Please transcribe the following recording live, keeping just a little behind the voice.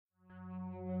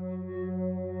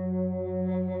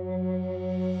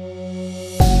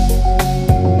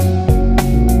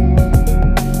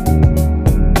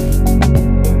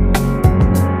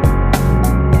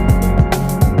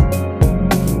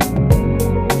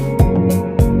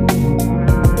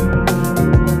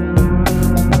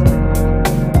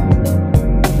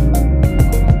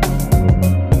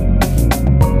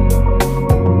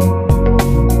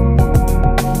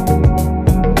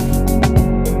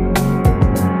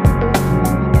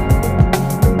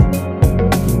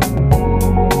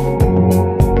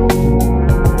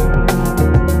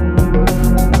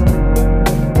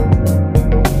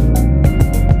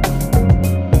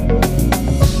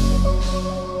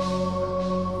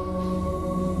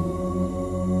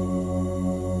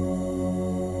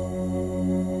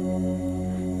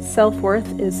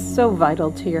Self-worth is so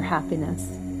vital to your happiness.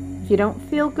 If you don't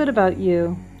feel good about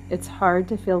you, it's hard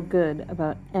to feel good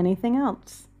about anything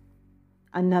else.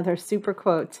 Another super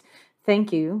quote.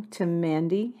 Thank you to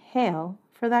Mandy Hale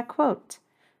for that quote.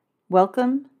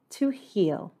 Welcome to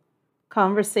Heal,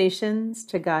 conversations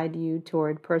to guide you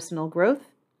toward personal growth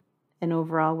and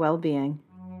overall well-being.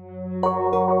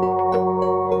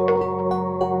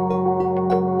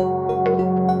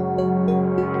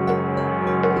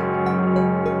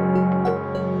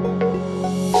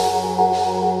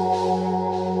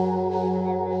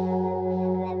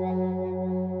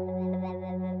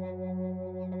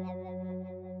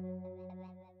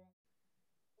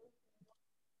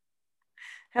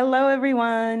 Hello,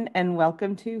 everyone, and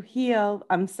welcome to Heal.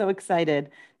 I'm so excited.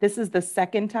 This is the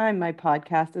second time my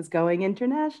podcast is going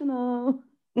international.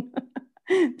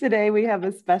 Today, we have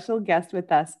a special guest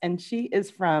with us, and she is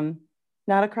from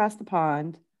not across the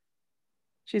pond.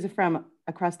 She's from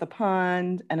across the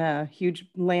pond and a huge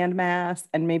landmass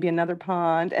and maybe another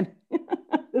pond. And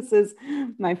this is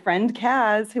my friend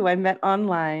Kaz, who I met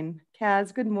online.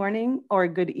 Kaz, good morning or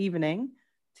good evening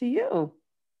to you.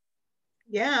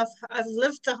 Yeah, I've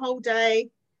lived the whole day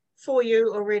for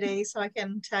you already, so I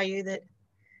can tell you that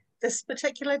this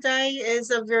particular day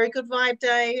is a very good vibe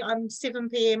day. I'm 7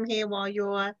 p.m. here while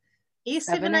you're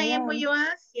 7 a.m. where you are.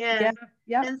 Yeah.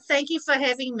 Yeah. And thank you for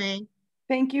having me.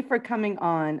 Thank you for coming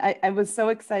on. I was so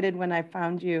excited when I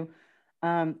found you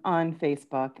on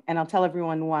Facebook, and I'll tell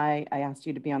everyone why I asked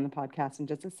you to be on the podcast in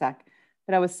just a sec.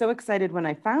 But I was so excited when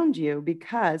I found you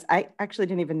because I actually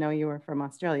didn't even know you were from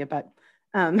Australia, but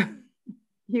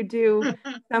you do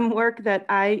some work that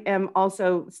I am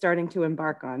also starting to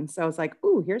embark on. So I was like,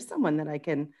 ooh, here's someone that I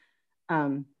can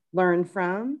learn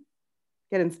from,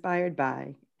 get inspired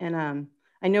by. And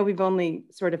I know we've only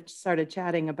sort of started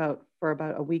chatting for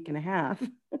about a week and a half,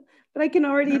 but I can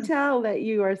already tell that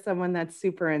you are someone that's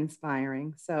super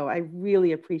inspiring. So I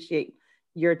really appreciate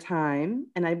your time.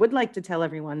 And I would like to tell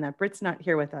everyone that Britt's not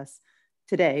here with us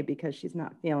today because she's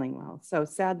not feeling well. So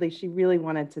sadly, she really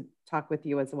wanted to talk with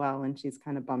you as well, and she's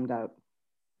kind of bummed out.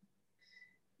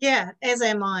 Yeah, as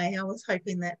am I. I was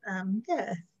hoping that,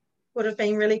 would have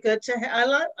been really good to I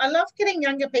love getting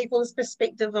younger people's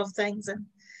perspective of things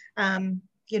and,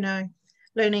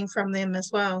 learning from them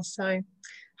as well. So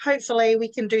hopefully we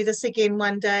can do this again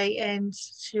one day and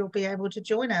she'll be able to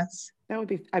join us. That would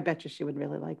be, I bet you she would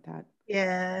really like that.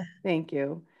 Yeah. Thank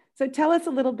you. So tell us a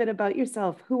little bit about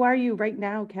yourself. Who are you right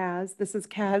now, Kaz? This is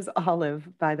Kaz Olive,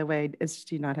 by the way. Does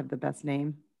she not have the best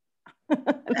name?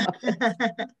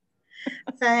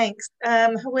 Thanks.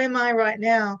 Who am I right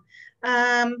now?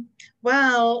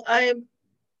 Well, I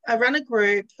run a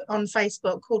group on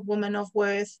Facebook called Women of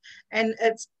Worth, and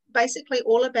it's basically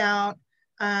all about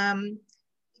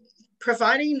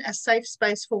providing a safe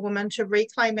space for women to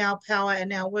reclaim our power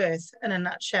and our worth in a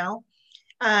nutshell.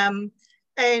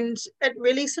 And it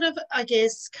really sort of, I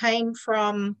guess, came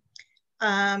from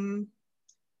I've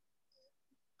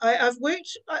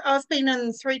been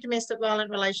in 3 domestic violent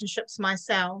relationships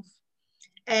myself,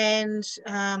 and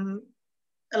a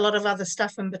lot of other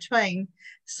stuff in between.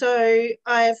 So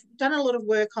I've done a lot of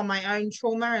work on my own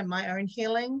trauma and my own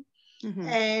healing. Mm-hmm.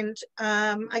 And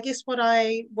I guess what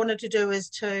I wanted to do is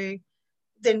to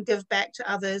then give back to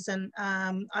others. And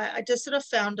I just sort of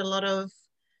found a lot of,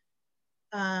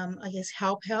 I guess,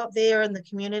 help out there in the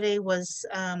community was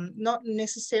not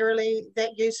necessarily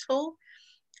that useful.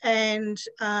 And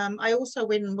I also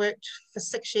went and worked for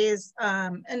 6 years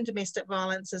in domestic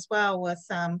violence as well with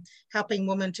helping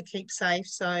women to keep safe.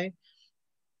 So I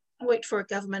worked for a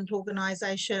government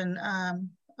organisation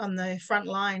on the front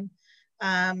line,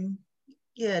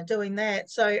 doing that.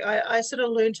 So I sort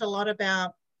of learned a lot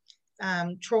about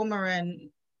trauma and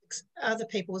other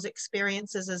people's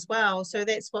experiences as well. So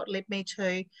that's what led me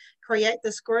to create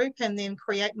this group and then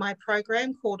create my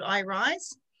program called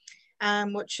iRise.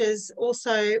 Which is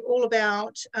also all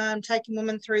about taking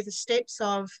women through the steps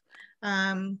of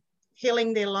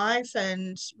healing their life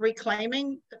and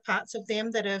reclaiming the parts of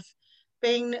them that have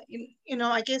been,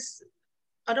 I guess,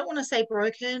 I don't want to say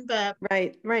broken, but...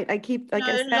 Right. Like I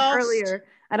said lost. Earlier,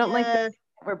 I don't like that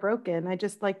we're broken. I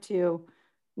just like to,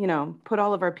 put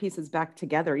all of our pieces back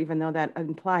together, even though that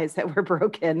implies that we're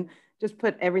broken. Just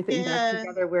put everything back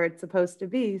together where it's supposed to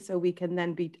be so we can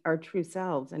then be our true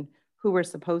selves and who we're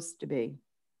supposed to be.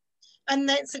 And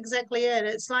that's exactly it.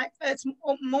 It's like it's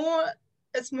more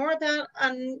about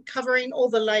uncovering all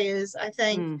the layers, I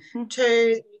think,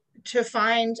 to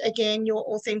find again your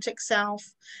authentic self.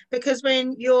 Because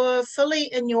when you're fully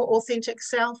in your authentic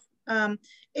self,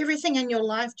 everything in your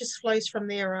life just flows from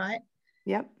there, right?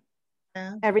 Yep.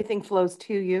 Yeah. Everything flows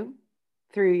to you,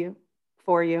 through you,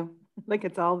 for you. Like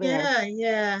it's all there. Yeah,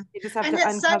 yeah. You just have And to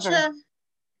it's such uncover. a,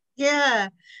 yeah.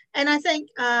 And I think,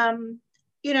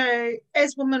 you know,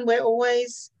 as women, we're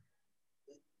always,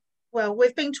 well,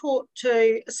 we've been taught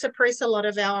to suppress a lot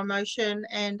of our emotion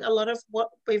and a lot of what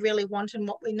we really want and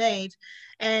what we need.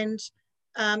 And,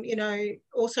 you know,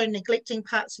 also neglecting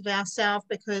parts of ourselves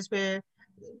because we're,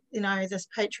 you know, this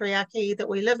patriarchy that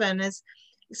we live in is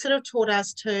sort of taught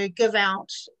us to give out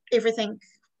everything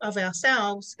of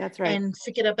ourselves That's right. and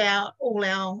forget about all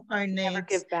our own Never needs.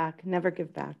 give back. Never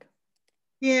give back.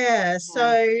 Yeah, Yeah.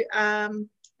 so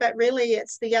but really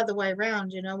it's the other way around,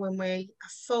 you know, when we are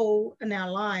full in our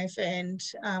life and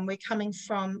we're coming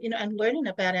from, you know, and learning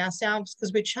about ourselves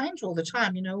because we change all the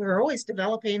time, you know, we're always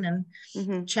developing and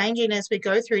Mm-hmm. changing as we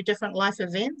go through different life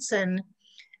events and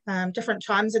different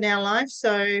times in our life.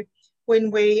 So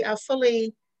when we are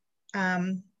fully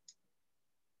um,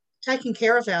 taking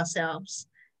care of ourselves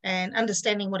and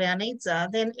understanding what our needs are,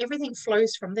 then everything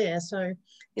flows from there. So It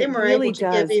then we're really able to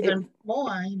give does. even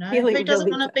more, you know. Really, Who doesn't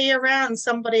really want to does. be around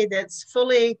somebody that's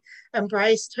fully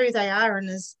embraced who they are and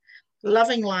is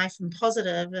loving life and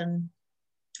positive and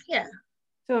yeah.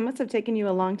 So it must have taken you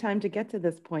a long time to get to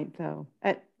this point, though.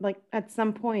 At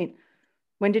some point,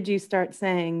 when did you start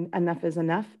saying enough is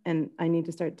enough and I need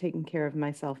to start taking care of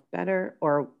myself better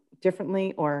or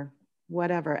differently or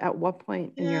whatever? At what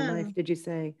point in your Yeah. life did you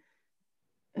say,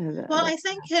 Well, like, I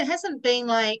think it hasn't been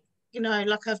like, you know,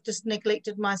 like I've just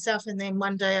neglected myself and then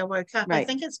one day I woke up. I right?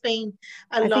 think it's been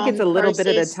a I think it's long a little bit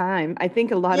at a process. time. I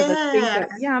think a lot of us think Yeah. that,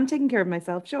 yeah, I'm taking care of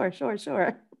myself. Sure, sure,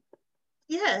 sure.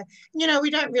 Yeah. You know, we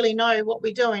don't really know what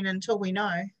we're doing until we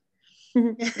know.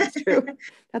 That's true.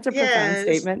 That's a profound Yeah.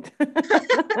 statement.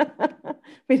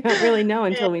 We don't really know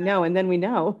Yeah. until we know, and then we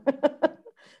know.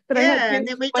 But I had Yeah. And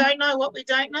you then we once, don't know what we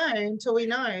don't know until we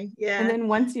know. and Yeah. then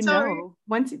once you So,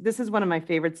 know, this is one of my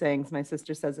favorite sayings. My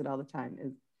sister says it all the time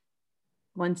is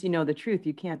once you know the truth,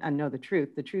 you can't unknow the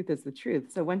truth. The truth is the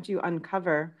truth. So once you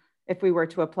uncover, if we were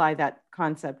to apply that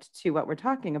concept to what we're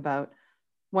talking about,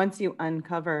 once you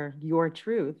uncover your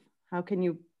truth, how can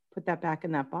you put that back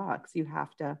in that box? You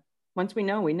have to, once we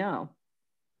know, you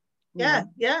yeah. know?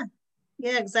 Yeah.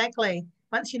 Yeah, exactly.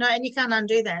 Once you know, and you can't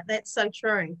undo that. That's so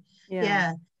true. Yeah.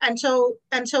 Yeah.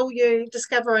 Until you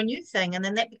discover a new thing and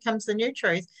then that becomes the new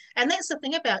truth. And that's the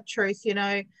thing about truth, you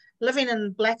know, living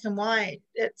in black and white,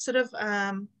 it sort of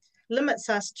limits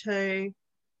us to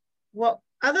what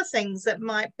other things that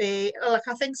might be like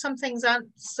I think some things aren't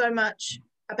so much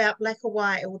about black or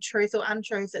white or truth or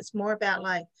untruth. It's more about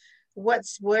like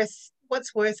what's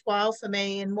worthwhile for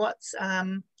me and what's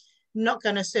not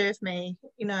going to serve me,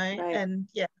 you know, Right. and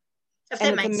yeah, if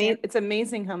And that makes sense. it's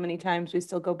amazing how many times we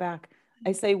still go back.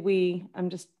 I say we, I'm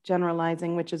just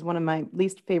generalizing, which is one of my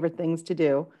least favorite things to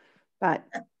do. But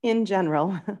in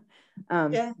general,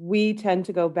 Yeah, we tend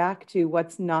to go back to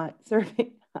what's not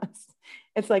serving us.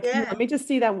 It's like, yeah. let me just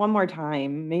see that one more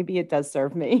time. Maybe it does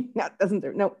serve me. That doesn't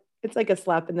serve. No, it's like a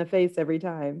slap in the face every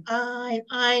time.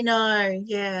 I know.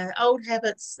 Yeah, old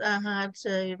habits are hard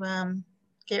to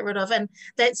get rid of, and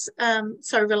that's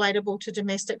so relatable to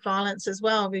domestic violence as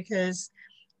well because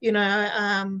you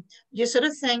know you sort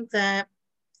of think that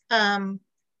um,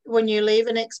 when you leave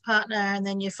an ex-partner and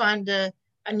then you find a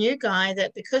new guy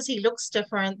that because he looks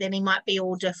different then he might be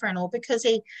all different or because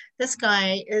he this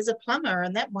guy is a plumber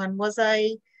and that one was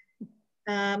a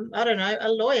I don't know, a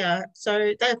lawyer.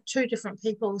 So they're two different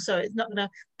people. So it's not gonna,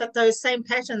 but those same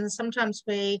patterns, sometimes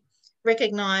we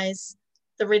recognize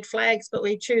the red flags, but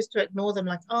we choose to ignore them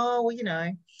like, oh, well, you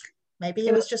know, maybe he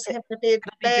It'll, was just it, having a it'll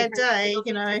be bad different. day, It'll you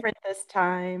be know. different this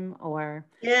time or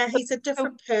Yeah, so, he's a so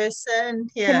different person. can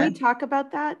Yeah. we talk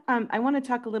about that? I want to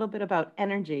talk a little bit about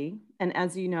energy. And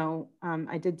as you know,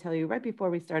 I did tell you right before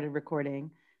we started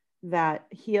recording that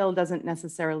heal doesn't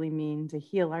necessarily mean to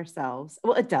heal ourselves.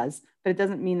 Well, it does, but it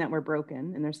doesn't mean that we're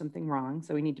broken and there's something wrong.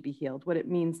 So we need to be healed. What it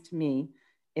means to me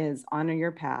is honor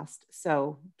your past.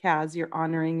 So, Kaz, you're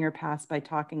honoring your past by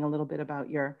talking a little bit about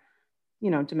your,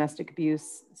 domestic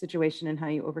abuse situation and how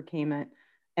you overcame it.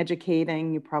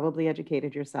 Educating, you probably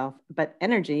educated yourself, but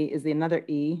energy is the another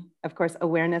E, of course,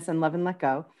 awareness and love and let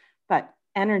go. But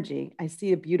energy, I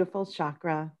see a beautiful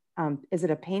chakra. Is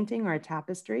it a painting or a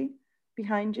tapestry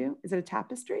behind you? Is it a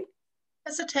tapestry?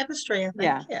 It's a tapestry, I think.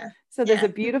 Yeah. Yeah. So there's Yeah. a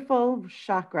beautiful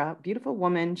chakra, beautiful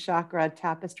woman chakra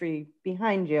tapestry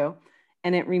behind you.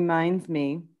 And it reminds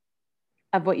me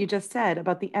of what you just said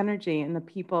about the energy and the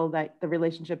people that the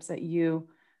relationships that you,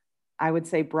 I would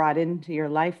say, brought into your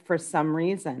life for some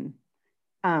reason.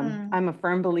 Mm. I'm a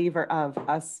firm believer of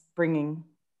us bringing,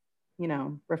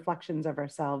 reflections of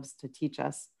ourselves to teach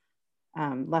us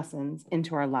lessons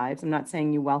into our lives. I'm not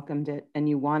saying you welcomed it and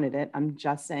you wanted it. I'm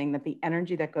just saying that the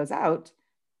energy that goes out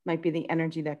might be the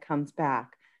energy that comes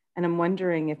back. And I'm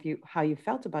wondering if you, how you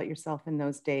felt about yourself in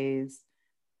those days.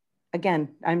 Again,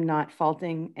 I'm not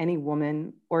faulting any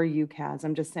woman or you, Kaz.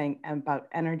 I'm just saying about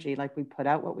energy, like we put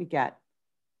out what we get.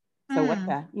 So what Mm.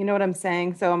 the, you know what I'm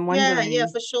saying? So I'm Yeah, wondering,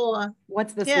 for sure.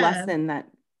 what's this Yeah. lesson that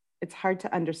it's hard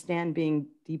to understand being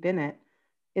deep in it?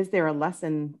 Is there a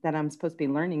lesson that I'm supposed to be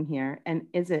learning here? And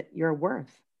is it your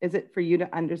worth? Is it for you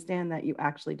to understand that you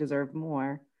actually deserve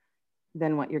more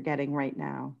than what you're getting right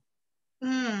now?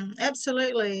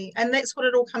 Absolutely. And that's what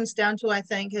it all comes down to, I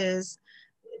think, is,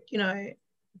 you know,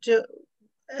 do,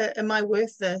 am I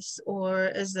worth this, or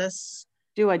is this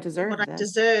Do I what I deserve this?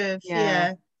 deserve? Yeah.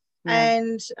 Yeah. Yeah.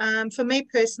 And for me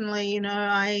personally,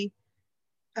 I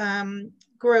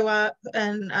grew up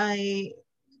in a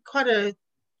quite a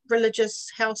religious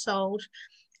household,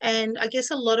 and I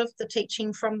guess a lot of the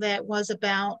teaching from that was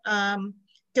about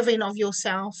giving of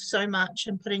yourself so much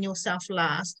and putting yourself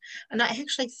last. And I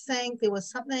actually think there was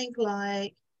something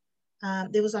like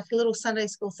there was like a little Sunday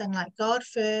school thing like God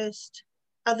first,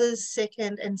 others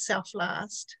second, and self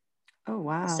last. Oh,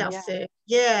 wow. Self Yeah. third.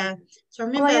 Yeah. So I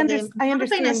Well, remember there I might have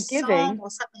been a understand song giving.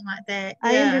 or something like that.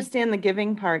 I Yeah. understand the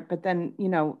giving part, but then,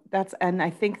 that's, and I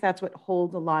think that's what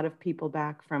holds a lot of people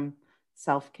back from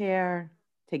self-care,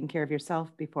 taking care of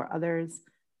yourself before others.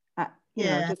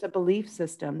 Yeah. Just a belief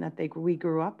system that we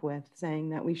grew up with saying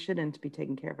that we shouldn't be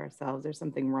taking care of ourselves. There's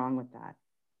something wrong with that.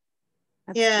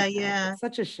 That's too Yeah. bad. Yeah. It's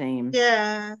such a shame.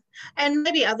 Yeah. And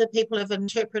maybe other people have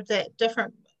interpreted that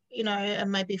different,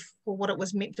 and maybe for what it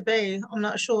was meant to be. I'm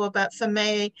not sure. But for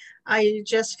me, I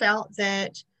just felt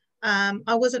that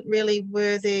I wasn't really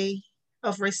worthy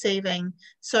of receiving.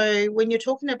 So when you're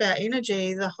talking about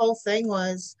energy, the whole thing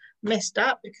was messed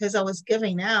up because I was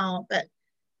giving out, but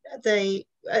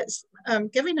it's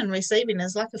giving and receiving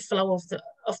is like a flow of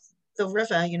the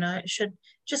river. It should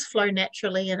just flow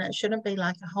naturally, and it shouldn't be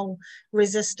like a whole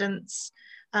resistance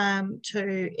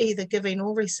to either giving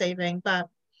or receiving. But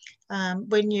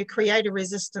when you create a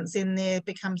resistance, then there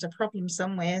becomes a problem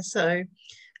somewhere. So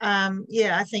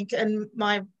yeah, I think in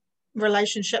my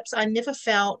relationships, I never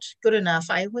felt good enough.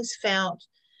 I always felt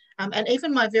and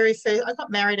even my very first, I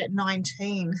got married at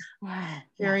 19, Wow. Yeah,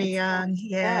 very it's young. young.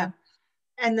 Yeah. Yeah.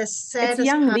 And the It's saddest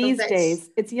young part of these that's, days.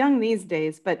 It's young these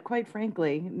days, but quite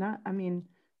frankly, not, I mean,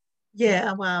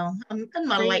 yeah, well, I'm in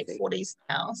my late crazy. 40s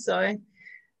now, so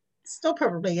still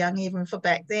probably young even for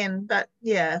back then. But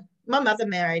yeah, my mother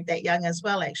married that young as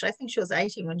well, actually. I think she was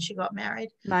 80 when she got married.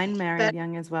 Mine married But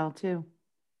young as well, too.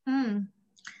 hmm,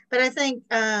 but I think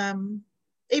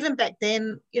even back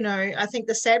then, I think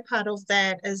the sad part of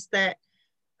that is that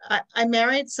I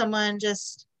married someone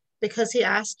just because he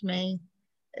asked me,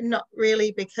 not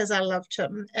really because I loved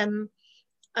him. And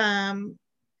um,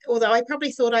 although I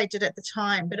probably thought I did at the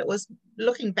time, but it was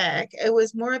looking back, it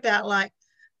was more about like,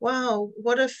 wow,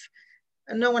 what if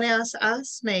no one else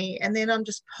asked me, and then I'm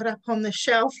just put up on the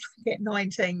shelf at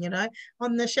 19,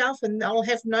 on the shelf, and I'll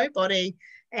have nobody,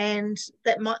 and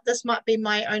this might be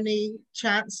my only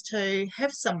chance to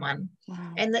have someone,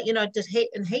 Wow. and that did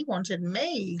he wanted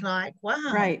me, like, wow.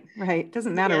 Right, right.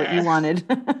 Doesn't matter what you Yeah. wanted.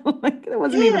 Like it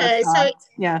wasn't even a Yeah, so thought.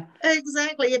 Yeah.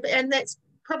 exactly, and that's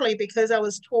probably because I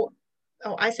was taught,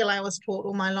 or I feel I was taught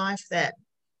all my life that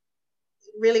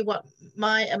really what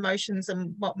my emotions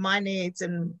and what my needs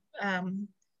and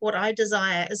what I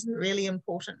desire isn't really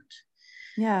important.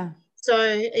 Yeah. So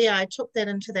yeah, I took that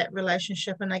into that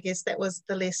relationship, and I guess that was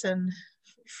the lesson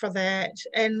for that,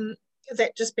 and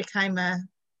that just became a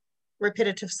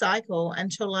repetitive cycle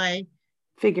until I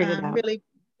Figured it out. really,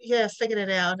 yeah, figured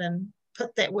it out and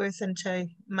put that worth into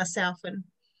myself, and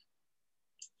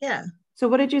yeah, So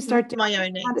what did you start my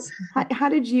doing? own needs. How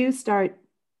did you start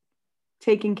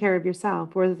taking care of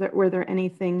yourself? Were there any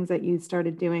things that you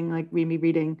started doing, like maybe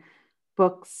reading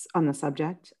books on the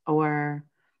subject, or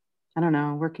I don't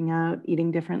know, working out,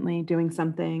 eating differently, doing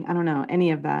something? I don't know,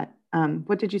 any of that.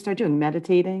 What did you start doing?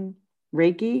 Meditating?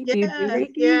 Reiki? Do you do Yeah,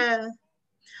 Reiki? yeah.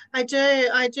 I do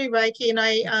Reiki, and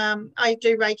I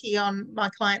do Reiki on my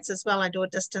clients as well. I do a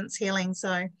distance healing.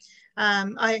 So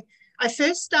I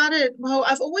first started, well,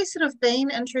 I've always sort of been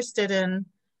interested in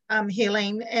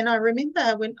healing. And I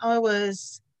remember when I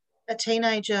was a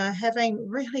teenager having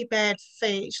really bad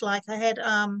feet. Like I had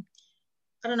I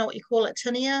don't know what you call it,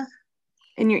 tinea.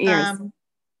 In your ears? Um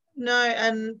no,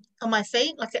 and on my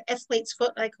feet, like an athlete's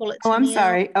foot, they call it Oh, I'm tinea,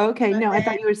 sorry. Oh, okay. like No, I that.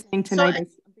 thought you were saying So tinnitus.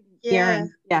 I'm thinking yeah,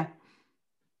 hearing. Yeah.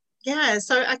 yeah,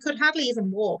 so I could hardly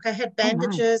even walk. I had Oh my.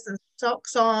 bandages and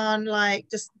socks on, like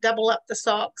just double up the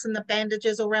socks and the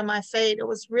bandages all around my feet. It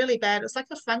was really bad. It was like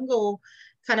a fungal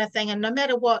kind of thing. And no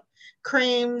matter what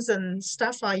creams and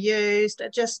stuff I used,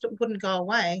 it just wouldn't go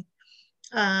away.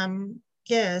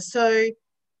 Yeah, so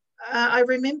I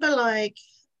remember like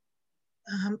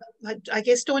I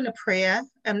guess doing a prayer,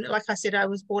 and like I said, I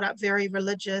was brought up very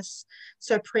religious,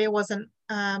 so prayer wasn't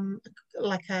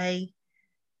like a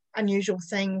unusual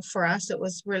thing for us. It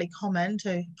was really common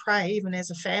to pray even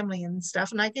as a family and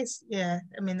stuff, and I guess, yeah,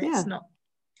 I mean, that's not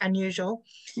unusual.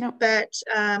 No. But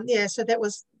yeah, so that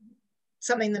was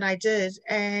something that I did,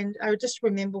 and I just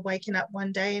remember waking up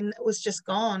one day and it was just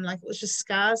gone, like it was just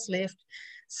scars left.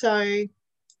 So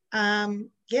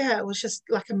yeah, it was just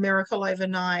like a miracle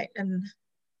overnight. And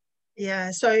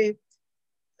yeah, so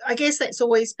I guess that's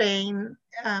always been,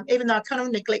 even though I kind of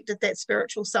neglected that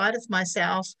spiritual side of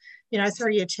myself, you know,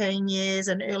 through your teen years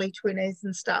and early 20s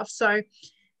and stuff. So,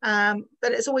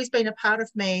 but it's always been a part of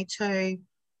me to,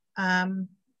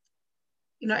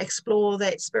 you know, explore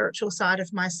that spiritual side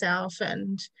of myself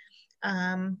and,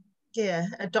 yeah,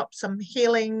 adopt some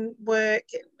healing work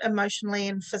emotionally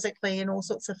and physically and all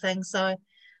sorts of things. So,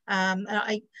 and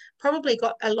I probably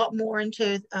got a lot more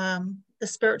into the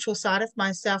spiritual side of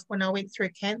myself when I went through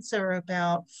cancer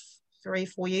about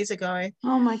 3-4 years ago.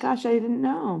 Oh my gosh, I didn't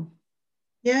know.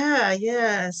 Yeah,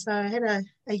 yeah. So I had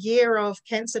a year of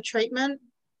cancer treatment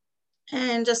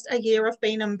and just a year of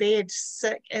being in bed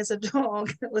sick as a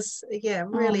dog. It was, yeah,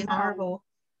 really horrible.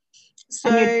 So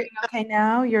and you're doing okay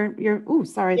now? You're oh,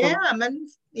 sorry. Yeah, I'm in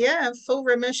full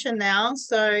remission now.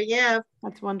 So yeah,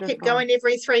 that's wonderful. Keep going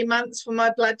every 3 months for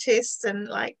my blood tests and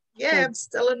like, yeah, good. I'm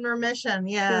still in remission.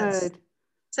 Yeah, good.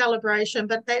 Celebration.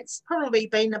 But that's probably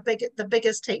been the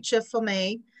biggest teacher for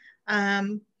me,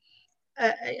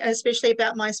 especially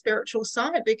about my spiritual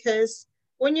side, because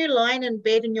when you're lying in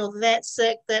bed and you're that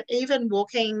sick that even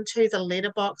walking to the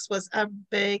letterbox was a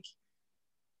big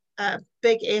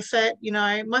effort. You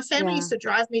know, my family used to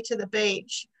drive me to the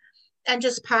beach and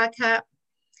just park up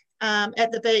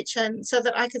at the beach, and so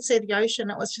that I could see the ocean.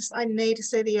 It was just, I need to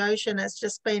see the ocean. It's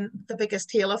just been the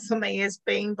biggest healer for me, is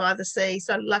being by the sea.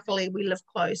 So luckily we live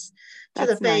close to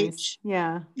the beach.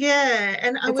 Nice. Yeah.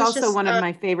 And it's also just, one of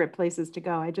my favorite places to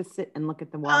go. I just sit and look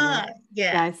at the water.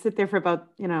 Yeah, I sit there for about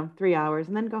 3 hours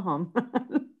and then go home.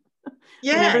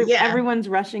 Everyone's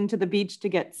rushing to the beach to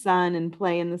get sun and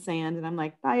play in the sand, and I'm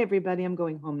like, bye everybody, I'm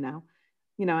going home now.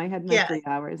 I had my 3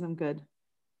 hours. I'm good.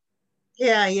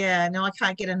 Yeah. No, I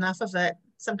can't get enough of it.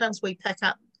 Sometimes we pack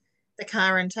up the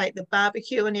car and take the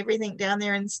barbecue and everything down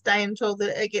there and stay until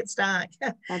it gets dark.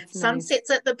 Sunsets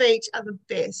nice. At the beach are the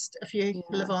best if you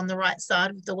live on the right side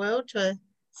of the world to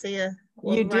see a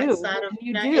you right do. Side of,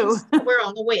 you do. We're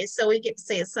on the west, so we get to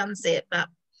see a sunset, but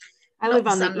I live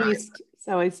on the east,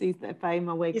 so I see, if I'm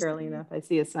awake early enough, I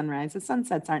see a sunrise. The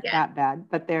sunsets aren't that bad,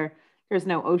 but there's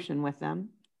no ocean with them.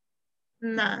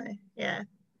 No,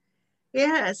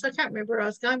 yeah, so I can't remember where I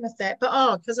was going with that.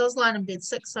 But because I was lying in bed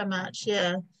sick so much,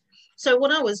 yeah. So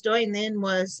what I was doing then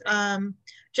was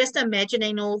just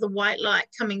imagining all the white light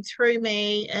coming through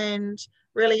me and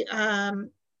really,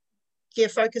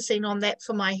 focusing on that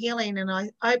for my healing.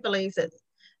 And I believe that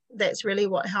that's really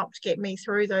what helped get me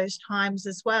through those times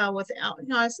as well. Without,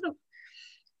 I sort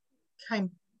of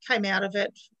came out of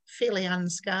it fairly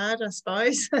unscarred, I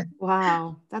suppose.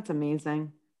 Wow, that's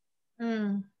amazing.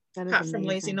 Apart from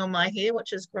losing all my hair,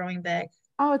 which is growing back.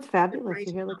 Oh, it's fabulous.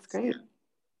 Your hair looks great.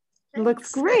 It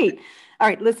looks great. All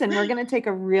right, listen, we're going to take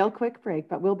a real quick break,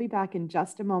 but we'll be back in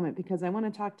just a moment because I want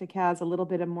to talk to Kaz a little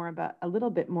bit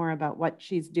more about what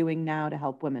she's doing now to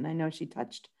help women. I know she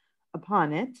touched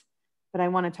upon it, but I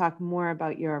want to talk more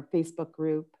about your Facebook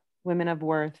group, Women of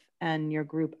Worth, and your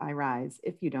group, I Rise,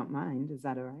 if you don't mind. Is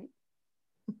that all right?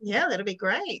 Yeah, that'll be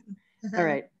great. All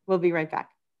right, we'll be right back.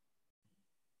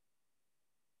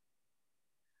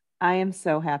 I am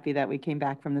so happy that we came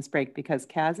back from this break because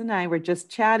Kaz and I were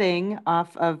just chatting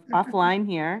offline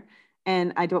here,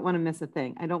 and I don't want to miss a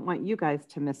thing. I don't want you guys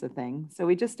to miss a thing. So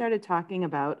we just started talking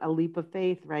about a leap of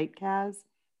faith, right, Kaz?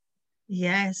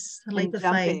 Yes, a leap of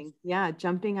faith. Yeah,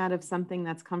 jumping out of something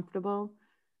that's comfortable,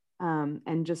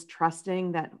 and just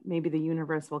trusting that maybe the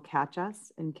universe will catch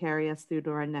us and carry us through to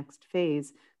our next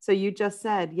phase. So you just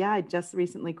said, yeah, I just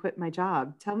recently quit my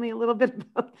job. Tell me a little bit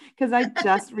about, because I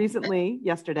just recently,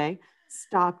 yesterday,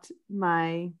 stopped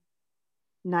my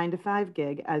 9-to-5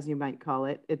 gig, as you might call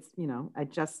it. It's, I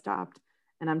just stopped,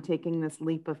 and I'm taking this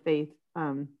leap of faith,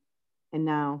 and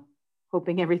now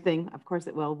hoping everything, of course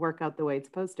it will work out the way it's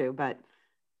supposed to, but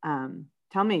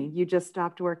tell me, you just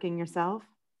stopped working yourself?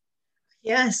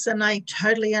 Yes, and I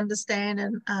totally understand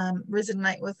and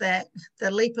resonate with that, the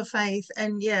leap of faith,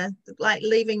 and like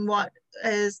leaving what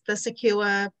is the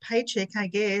secure paycheck, I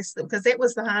guess, because that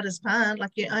was the hardest part.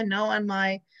 Like, I know in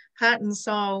my heart and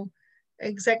soul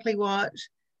exactly what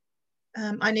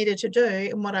I needed to do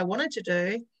and what I wanted to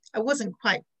do. I wasn't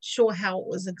quite sure how it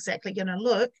was exactly going to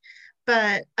look,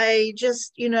 but I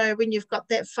just, when you've got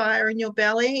that fire in your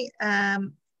belly,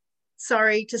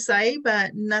 sorry to say,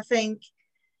 but nothing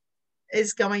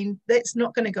that's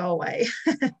not going to go away.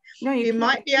 No, you You can't.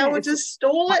 might be able to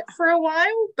stall it for a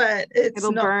while, but it's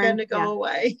it'll not burn. going to go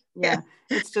away. Yeah.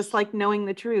 It's just like knowing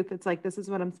the truth. It's like, this is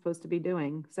what I'm supposed to be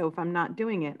doing. So if I'm not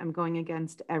doing it, I'm going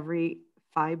against every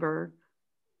fiber,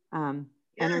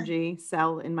 energy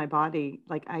cell in my body.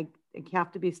 Like I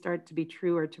have to start to be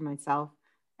truer to myself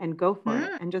and go for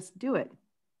it and just do it.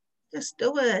 Just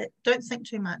do it. Don't think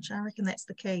too much. I reckon that's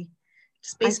the key.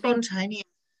 Just be spontaneous.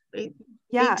 Be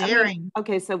daring. I mean,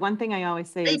 okay, so one thing I always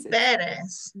say is be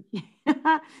badass.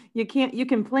 you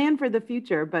can plan for the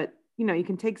future, but you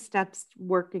can take steps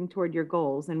working toward your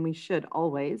goals, and we should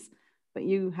always, but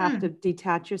you have to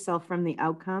detach yourself from the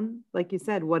outcome. Like you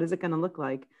said, what is it going to look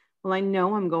like? Well, I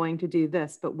know I'm going to do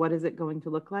this, but what is it going to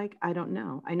look like? I don't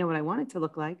know. I know what I want it to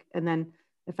look like. And then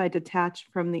if I detach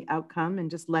from the outcome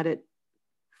and just let it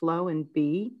flow and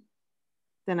be,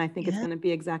 then I think it's going to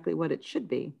be exactly what it should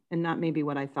be and not maybe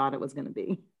what I thought it was going to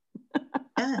be.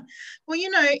 Yeah. Well,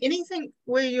 anything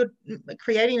where you're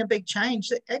creating a big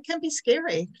change, it can be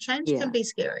scary. Change can be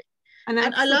scary. And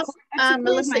I love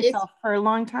Melissa myself for a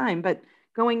long time, but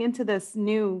going into this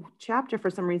new chapter, for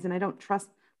some reason, I don't trust.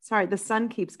 Sorry, the sun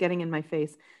keeps getting in my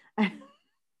face.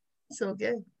 It's all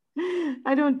good.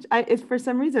 It's for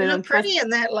some reason, you look pretty in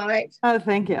that light. Oh,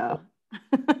 thank you.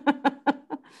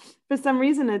 For some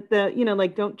reason,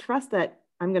 don't trust that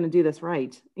I'm going to do this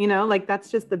right. Like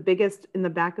that's just the biggest in the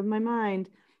back of my mind.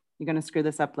 You're going to screw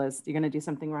this up, Liz. You're going to do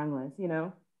something wrong, Liz,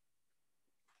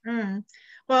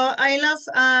 Well, I love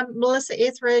Melissa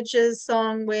Etheridge's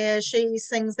song where she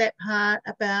sings that part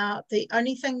about the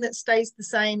only thing that stays the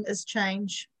same is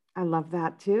change. I love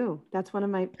that too. That's one of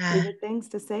my favorite things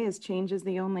to say is change is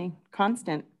the only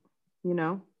constant,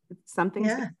 something's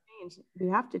going to change. We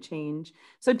have to change.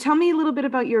 So tell me a little bit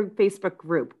about your Facebook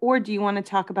group, or do you want to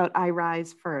talk about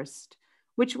iRise first?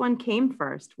 Which one came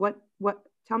first?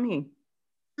 Tell me.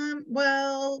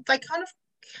 Well, they kind of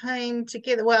came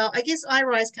together. Well, I guess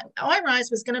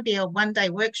iRise was going to be a one-day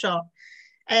workshop.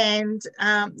 And,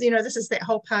 this is that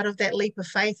whole part of that leap of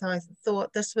faith. I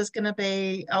thought I was going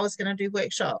to do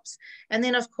workshops. And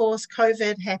then, of course,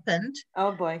 COVID happened.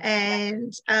 Oh, boy.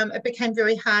 And it became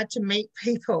very hard to meet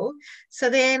people. So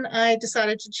then I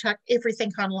decided to chuck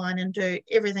everything online and do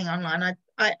everything online.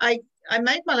 I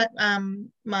made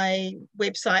my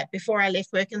website before I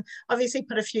left work and obviously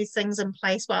put a few things in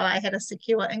place while I had a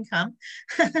secure income.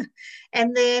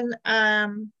 And then,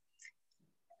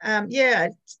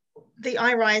 the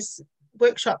iRise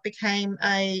workshop became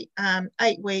a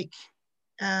 8-week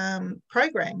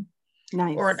program.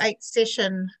 Nice. Or an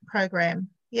 8-session program.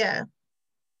 Yeah.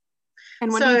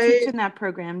 And what do you teach in that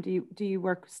program? Do you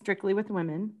work strictly with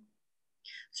women?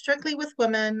 Strictly with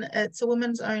women. It's a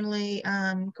women's only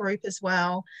group as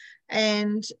well.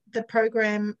 And the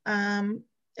program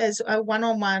is a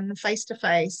one-on-one,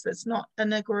 face-to-face. It's not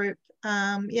in a group.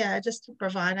 Just to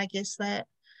provide, I guess, that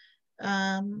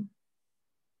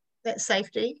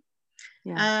safety.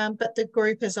 Yeah. But the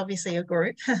group is obviously a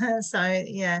group. So,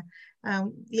 I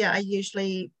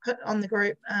usually put on the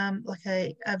group like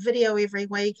a video every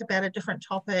week about a different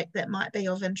topic that might be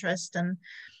of interest and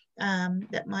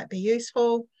that might be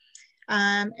useful,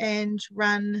 and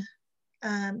run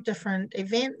different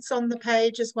events on the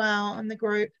page as well on the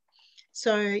group.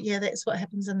 So that's what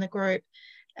happens in the group,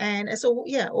 and it's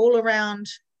all around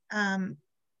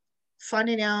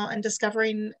finding out and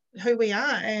discovering who we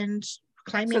are and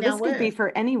claiming our worth. So this could be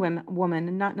for any woman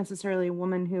and not necessarily a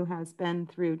woman who has been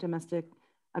through domestic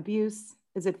abuse.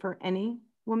 Is it for any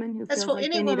woman who feels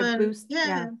like they need a boost?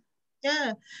 Yeah.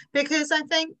 Because I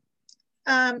think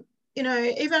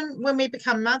even when we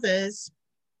become mothers,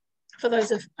 for those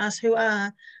of us who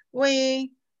are,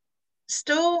 we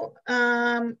still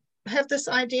have this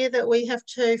idea that we have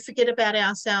to forget about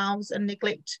ourselves and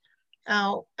neglect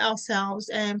ourselves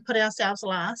and put ourselves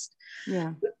last.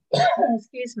 Yeah.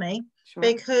 Excuse me. Sure.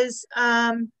 Because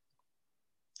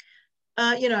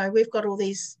we've got all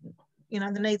these,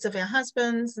 the needs of our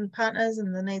husbands and partners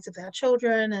and the needs of our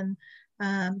children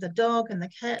and the dog and the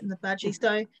cat and the budgie.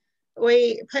 So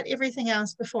we put everything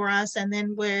else before us, and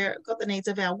then we've got the needs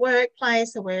of our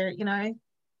workplace, or we're, try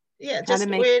to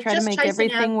make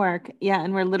everything work. Yeah,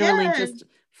 and we're literally just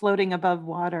floating above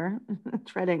water,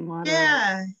 treading water.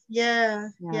 Yeah.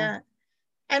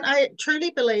 And I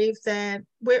truly believe that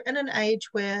we're in an age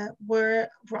where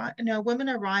women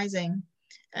are rising,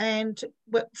 And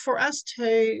for us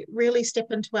to really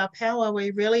step into our power,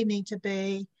 we really need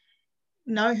to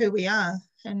know who we are,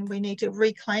 and we need to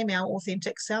reclaim our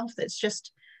authentic self that's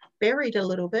just buried a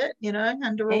little bit,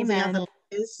 under all the other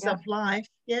layers of life.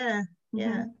 Yeah.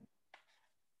 Yeah.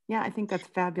 Yeah, I think that's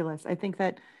fabulous. I think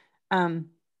that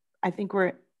I think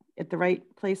we're at the right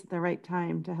place at the right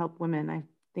time to help women. I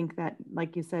think that,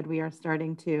 like you said, we are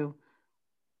starting to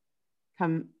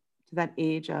come to that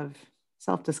age of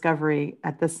self-discovery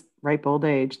at this ripe old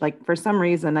age. Like, for some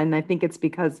reason, and I think it's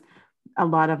because a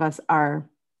lot of us are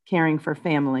caring for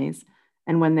families.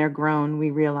 And when they're grown,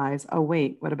 we realize, oh,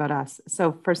 wait, what about us?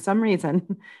 So for some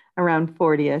reason, around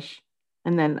 40-ish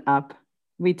and then up,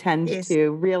 we tend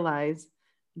to realize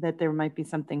that there might be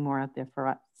something more out there for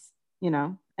us,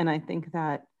 And I think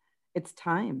that it's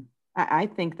time. I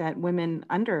think that women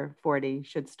under 40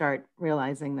 should start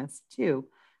realizing this too,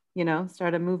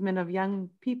 start a movement of young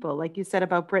people. Like you said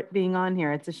about Britt being on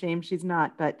here, it's a shame she's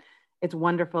not, but it's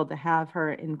wonderful to have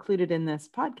her included in this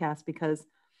podcast because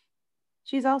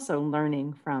she's also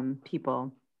learning from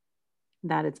people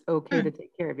that it's okay to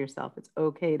take care of yourself. It's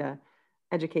okay to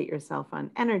educate yourself on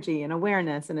energy and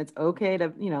awareness, and it's okay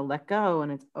to, let go,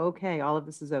 and it's okay. All of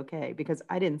this is okay, because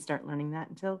I didn't start learning that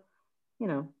until,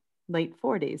 late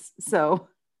 40s. So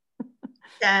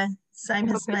yeah, same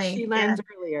as me. She learns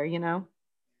earlier,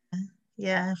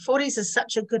 Yeah, 40s is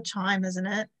such a good time, isn't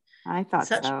it? I thought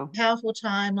such so. a powerful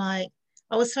time. Like,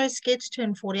 I was so scared to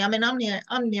turn 40. I mean,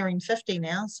 I'm nearing 50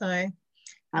 now, so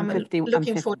I'm 50,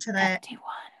 looking forward to that. 51.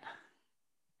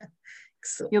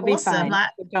 You'll be fine.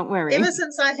 Like, don't worry. Ever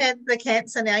since I had the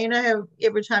cancer, now, how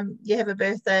every time you have a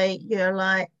birthday, you're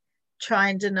like, try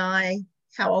and deny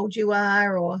how old you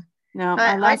are, or no,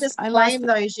 I just claim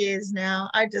those years now.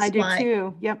 I do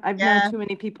too. Yep, I've known too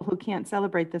many people who can't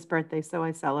celebrate this birthday, so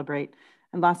I celebrate.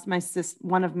 I lost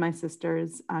one of my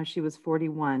sisters. She was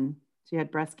 41. She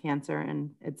had breast cancer, and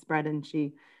it spread, and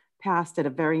she passed at a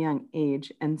very young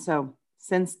age. And so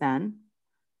since then,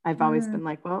 I've always been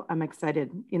like, well, I'm excited.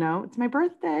 It's my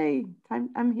birthday.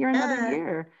 I'm here another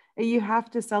year. You have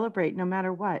to celebrate no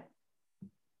matter what.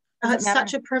 It's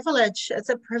such a privilege. It's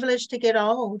a privilege to get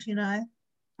old,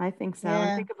 I think so. Yeah.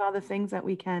 And think of all the things that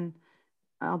we can,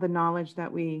 all the knowledge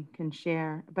that we can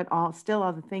share, but all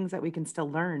the things that we can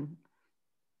still learn,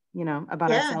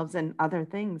 about ourselves and other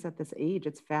things at this age.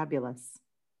 It's fabulous.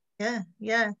 Yeah.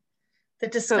 Yeah. The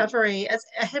discovery, as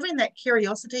having that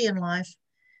curiosity in life,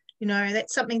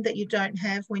 that's something that you don't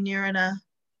have when you're in a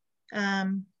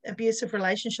abusive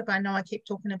relationship. I know I keep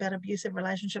talking about abusive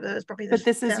relationship. That was probably but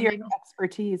this is your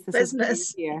expertise. This business.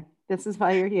 Is why you're here. This is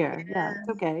why you're here. Yeah, it's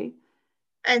okay.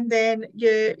 And then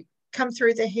you come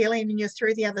through the healing and you're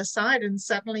through the other side, and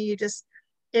suddenly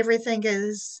everything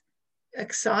is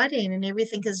exciting and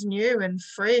everything is new and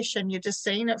fresh, and you're just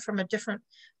seeing it from a different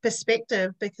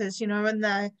perspective, because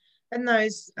in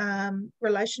those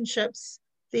relationships,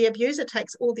 the abuser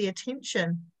takes all the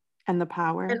attention and the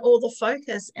power and all the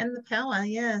focus and the power.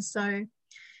 Yeah. So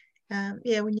when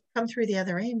you come through the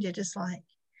other end, you're just like,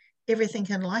 everything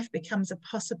in life becomes a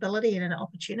possibility and an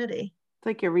opportunity. It's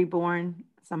like you're reborn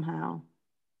somehow.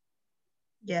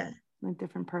 Yeah. A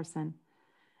different person.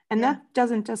 And that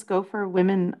doesn't just go for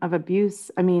women of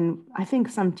abuse. I mean, I think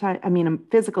sometimes,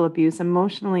 physical abuse,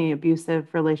 emotionally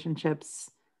abusive relationships.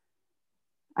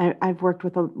 I've worked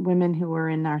with women who were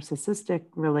in narcissistic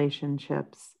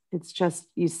relationships. It's just,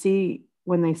 you see,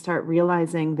 when they start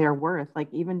realizing their worth, like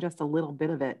even just a little bit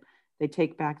of it, they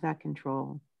take back that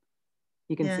control.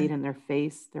 You can see it in their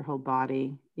face, their whole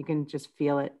body. You can just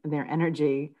feel it in their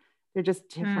energy. They're just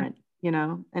different,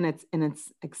 and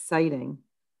it's exciting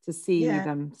to see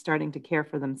them starting to care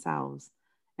for themselves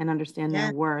and understand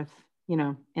their worth,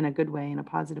 in a good way, in a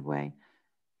positive way.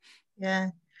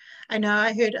 Yeah. I know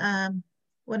I heard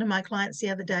one of my clients the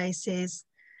other day says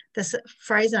this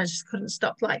phrase, and I just couldn't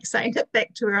stop saying it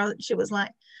back to her. She was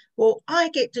like, well, I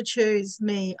get to choose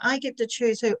me. I get to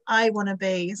choose who I want to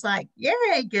be. It's like,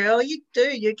 yeah, girl, you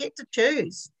do. You get to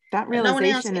choose. That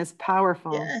realization is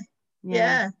powerful.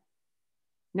 Yeah.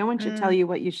 No one should tell you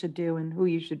what you should do and who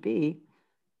you should be.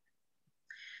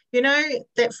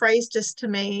 That phrase just to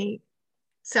me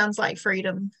sounds like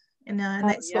freedom. And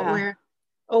that's what we're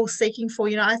all seeking for.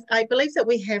 I believe that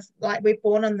we have, we're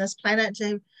born on this planet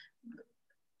to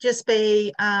just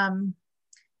be 4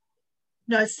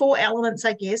 elements,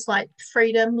 I guess, like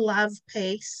freedom, love,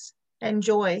 peace, and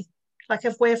joy. Like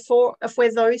if we're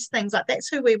those things, like that's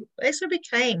who we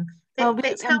came.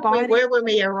 That's how we were when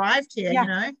we arrived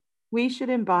here. We should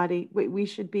embody. We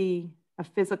should be a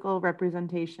physical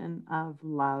representation of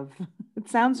love. It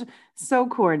sounds so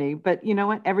corny, but you know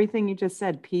what? Everything you just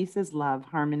said: peace is love,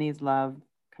 harmony is love,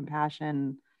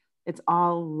 compassion. It's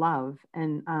all love.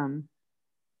 And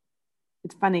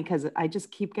it's funny because I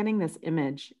just keep getting this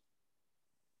image.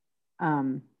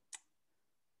 When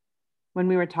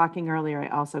we were talking earlier, I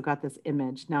also got this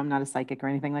image. Now, I'm not a psychic or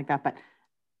anything like that, but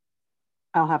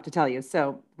I'll have to tell you.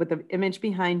 So with the image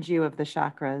behind you of the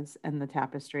chakras and the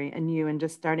tapestry and you, and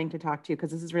just starting to talk to you,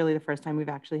 because this is really the first time we've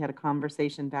actually had a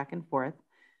conversation back and forth.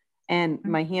 And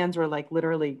my hands were like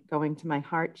literally going to my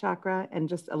heart chakra and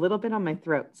just a little bit on my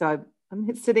throat. So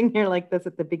I'm sitting here like this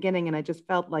at the beginning, and I just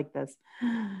felt like this.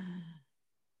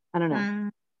 I don't know.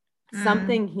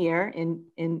 Something here in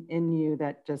you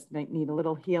that just might need a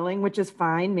little healing, which is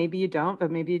fine. Maybe you don't,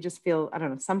 but maybe you just feel, I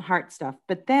don't know, some heart stuff.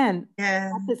 But then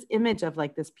this image of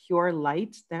like this pure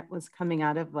light that was coming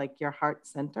out of like your heart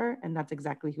center. And that's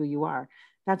exactly who you are.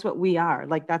 That's what we are.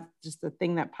 Like, that's just the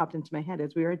thing that popped into my head,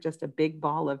 is we are just a big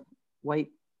ball of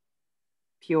white,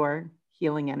 pure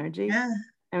healing energy. Yeah.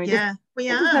 And we just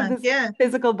have this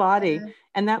physical body.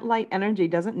 And that light energy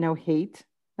doesn't know hate.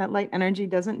 That light energy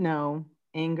doesn't know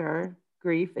anger,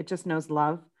 grief. It just knows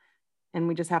love. And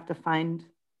we just have to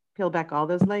peel back all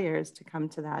those layers to come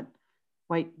to that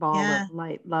white ball of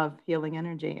light, love, healing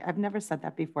energy. I've never said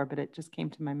that before, but it just came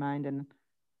to my mind, and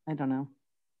I don't know.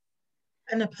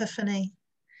 An epiphany.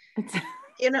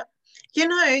 you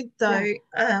know, though,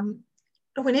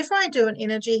 whenever I do an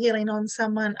energy healing on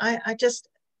someone, I just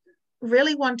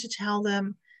really want to tell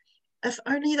them, if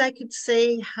only they could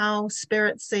see how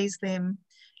spirit sees them,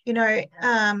 you know,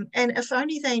 and if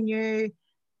only they knew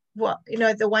what, you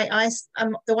know, the way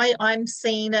I'm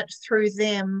seeing it through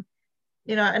them,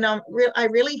 you know, and I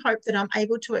really hope that I'm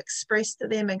able to express to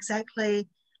them exactly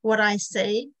what I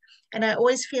see. And I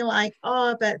always feel like,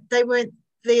 oh, but they weren't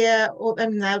there,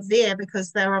 and they're there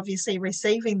because they're obviously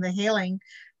receiving the healing.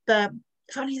 But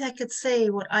if only they could see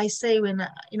what I see, when,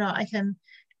 you know, I can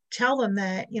tell them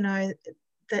that, you know,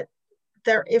 that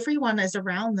everyone is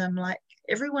around them, like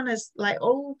everyone is, like,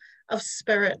 all of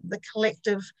spirit, the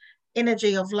collective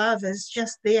energy of love is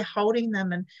just there holding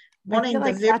them and wanting.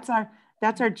 I feel like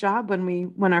that's our job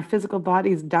when our physical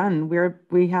body's done.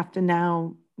 We have to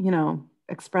now, you know,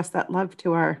 express that love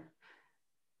to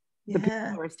the people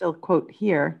who are still, quote,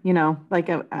 here, you know, like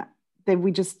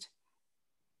we just,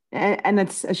 and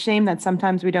it's a shame that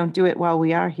sometimes we don't do it while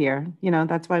we are here. You know,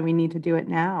 that's why we need to do it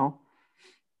now.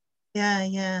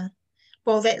 Yeah.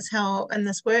 Well, that's how, in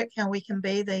this work, how we can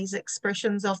be these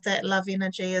expressions of that love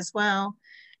energy as well,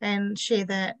 and share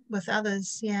that with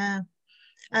others. Yeah.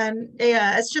 And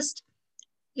it's just,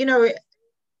 you know,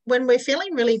 when we're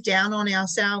feeling really down on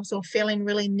ourselves or feeling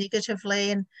really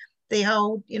negatively, and the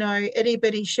whole, you know, itty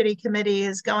bitty shitty committee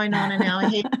is going on in our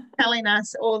head, telling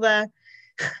us all the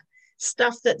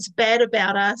stuff that's bad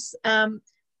about us,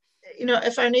 you know,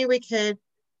 if only we could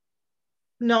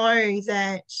know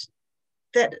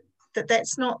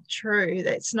that's not true,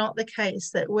 that's not the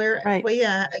case, that we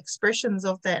are expressions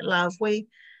of that love. We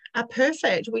are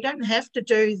perfect. We don't have to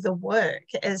do the work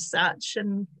as such,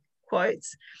 in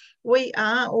quotes. We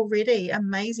are already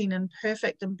amazing and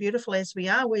perfect and beautiful as we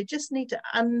are. We just need to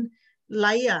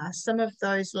unlayer some of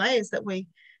those layers that we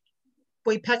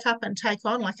pick up and take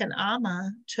on like an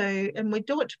armor and we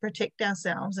do it to protect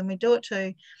ourselves, and we do it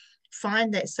to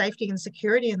find that safety and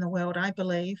security in the world, I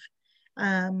believe.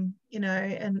 You know,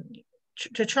 and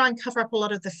to try and cover up a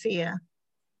lot of the fear.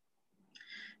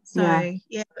 So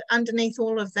but underneath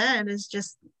all of that is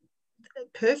just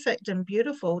perfect and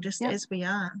beautiful, just as we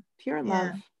are. Pure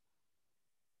love.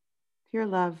 Pure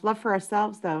love for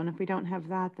ourselves, though. And if we don't have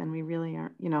that, then we really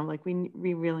aren't, you know, like we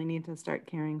really need to start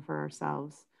caring for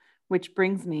ourselves, which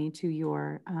brings me to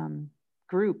your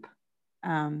group,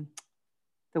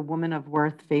 the Woman of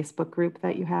Worth Facebook group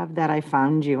that you have, that I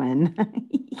found you in.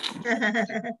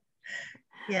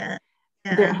 Yeah.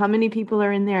 How many people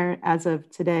are in there as of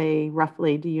today,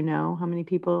 roughly? Do you know how many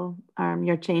people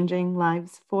you're changing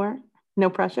lives for? No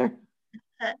pressure.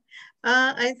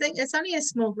 I think it's only a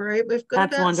small group. We've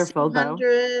got That's about wonderful,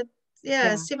 700,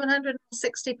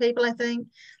 760 people, I think.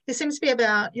 There seems to be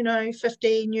about, you know,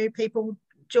 50 new people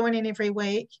joining every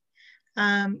week,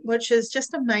 which is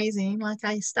just amazing. Like,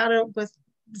 I started with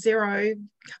 0 a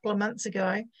couple of months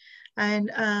ago,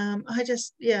 and I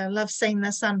just love seeing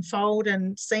this unfold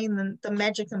and seeing the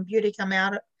magic and beauty come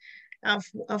out of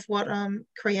what I'm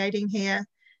creating here,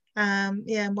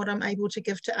 and what I'm able to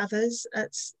give to others.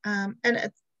 It's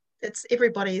it's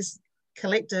everybody's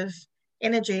collective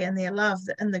energy and their love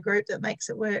in the group that makes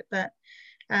it work. But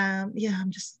I'm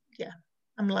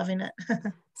loving it.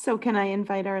 So can I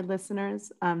invite our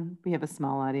listeners? We have a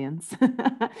small audience.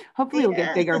 Hopefully we'll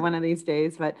get bigger one of these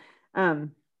days, but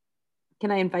can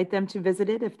I invite them to visit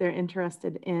it if they're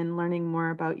interested in learning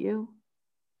more about you?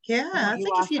 Yeah, and what I you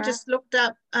think if you offer. just looked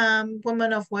up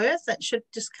Women of Worth, that should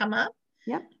just come up.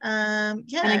 Yep. And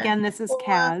Yeah. again, this is Or,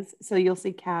 Kaz. So you'll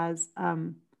see Kaz.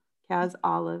 Kaz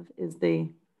Olive is the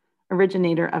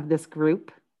originator of this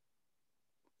group.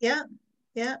 yeah,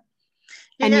 yeah.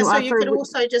 And Yeah, you so you offer, could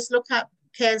also just look up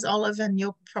Kaz Olive and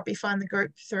you'll probably find the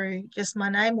group through just my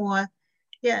name, or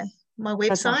yeah, my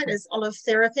that's website awesome. is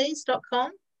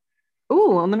olivetherapies.com.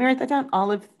 Oh, let me write that down.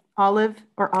 Olive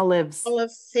or olives.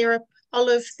 Olive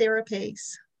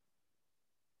Therapies.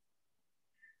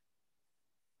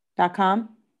 .com.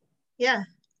 Yeah.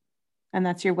 And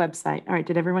that's your website. All right.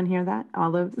 Did everyone hear that?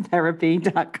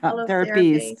 Olivetherapy.com, Olive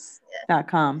Therapies.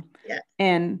 therapies.com. Yeah.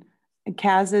 And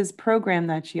Kaz's program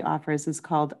that she offers is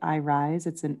called iRise.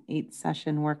 It's an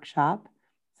 8-session workshop.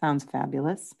 Sounds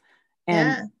fabulous.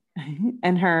 And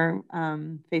and her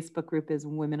Facebook group is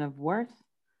Women of Worth.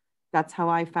 That's how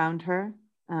I found her.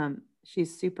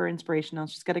 She's super inspirational.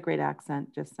 She's got a great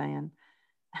accent, just saying.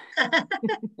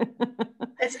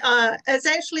 It's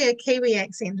actually a Kiwi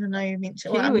accent. I know you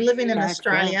mentioned. Well, I'm living in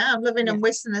Australia. I'm living in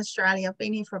Western Australia. I've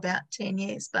been here for about 10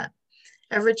 years, but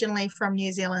originally from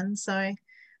New Zealand. So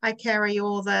I carry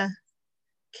all the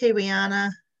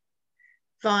Kiwiana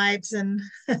vibes and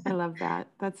I love that.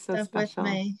 That's so special.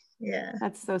 with me. Yeah.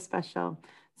 That's so special.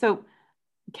 So,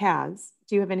 Kaz,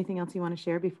 do you have anything else you want to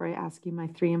share before I ask you my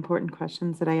 3 important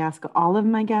questions that I ask all of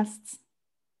my guests?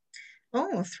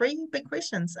 Oh, 3 big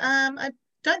questions. I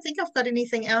don't think I've got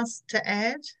anything else to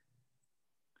add.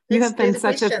 You have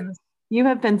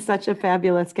been such a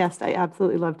fabulous guest. I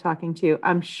absolutely love talking to you.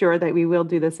 I'm sure that we will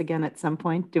do this again at some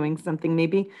point, doing something,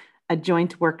 maybe a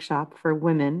joint workshop for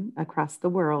women across the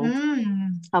world,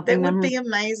 helping that would be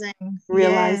amazing.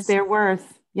 Realize their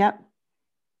worth. Yep.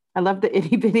 I love the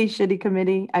itty bitty shitty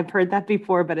committee. I've heard that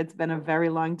before, but it's been a very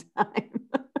long time.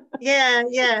 Yeah.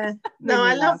 No,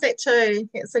 I love that too.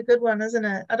 It's a good one, isn't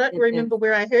it? I don't remember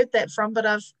where I heard that from, but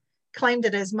I've claimed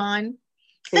it as mine.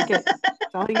 Take it.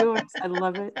 It's all yours. I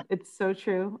love it. It's so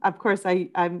true. Of course,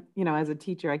 I'm, as a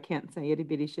teacher, I can't say itty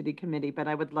bitty shitty committee, but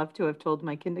I would love to have told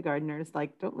my kindergartners,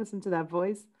 like, don't listen to that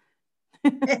voice.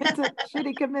 It's a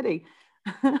shitty committee.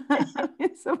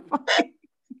 It's so funny.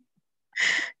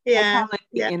 Yeah. I call it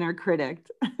the inner critic.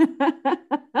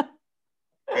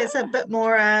 It's a bit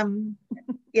more,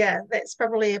 that's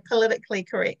probably a politically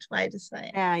correct way to say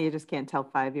it. Yeah, you just can't tell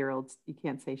 5-year-olds you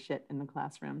can't say shit in the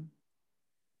classroom.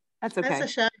 That's okay. That's a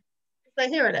shame. They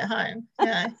hear it at home.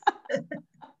 Yeah.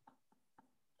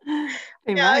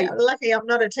 Lucky I'm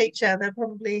not a teacher. They'll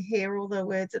probably hear all the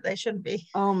words that they shouldn't be.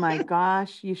 Oh my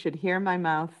gosh, you should hear my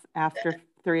mouth after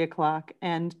 3 o'clock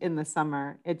and in the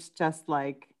summer. It's just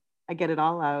like I get it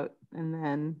all out, and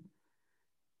then,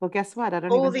 well, guess what? I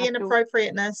don't all even the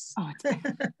inappropriateness. I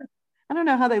don't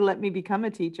know how they let me become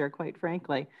a teacher, quite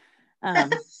frankly.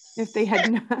 If they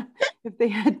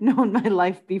had known my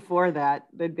life before that,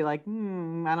 they'd be like,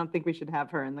 I don't think we should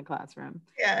have her in the classroom.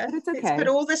 Yeah, but it's okay. Let's put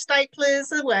all the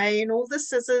staplers away and all the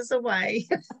scissors away.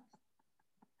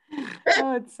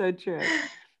 Oh, it's so true.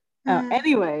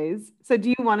 Anyways, so do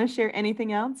you want to share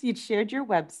anything else? You'd shared your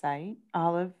website,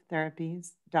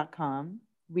 olivetherapies.com.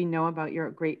 We know about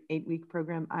your great 8-week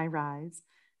program, iRise.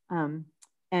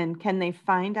 And can they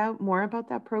find out more about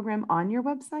that program on your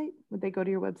website? Would they go to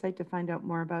your website to find out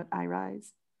more about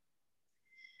iRise?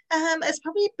 It's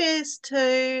probably best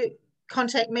to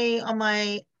contact me on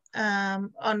my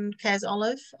on Kaz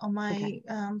Olive on my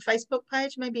Facebook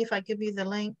page. Maybe if I give you the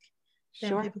link,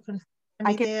 then people can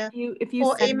find me there. If you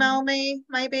or email me,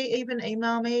 maybe even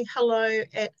email me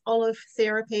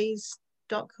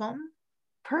hello@olivetherapies.com.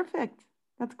 Perfect.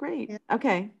 That's great. Yeah.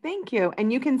 Okay, thank you.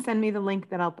 And you can send me the link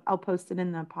that I'll post it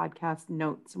in the podcast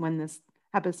notes when this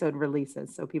episode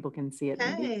releases, so people can see it.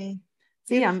 Okay. Maybe.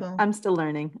 See, I'm still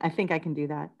learning. I think I can do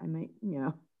that. I might,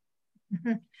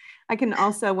 I can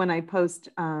also, when I post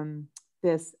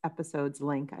this episode's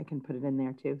link, I can put it in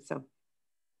there too. So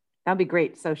that'll be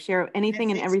great. So share anything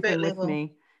and everything with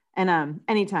me, and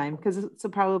anytime, because this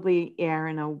will probably air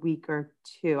in a week or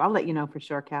 2. I'll let you know for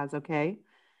sure, Kaz. Okay.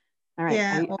 All right.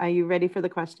 Yeah. Are you ready for the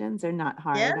questions? They're not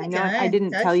hard. Yeah, I know I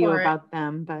didn't tell you about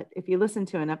them, but if you listen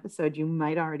to an episode, you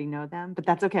might already know them, but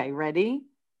that's okay. Ready?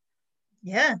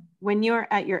 Yeah. When you're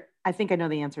at I think I know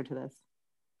the answer to this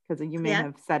because you may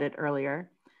have said it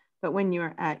earlier, but when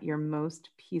you're at your most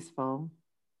peaceful,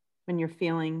 when you're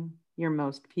feeling your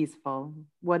most peaceful,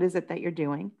 what is it that you're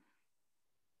doing?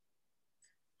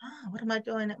 What am I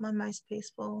doing at my most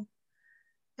peaceful?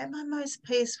 At my most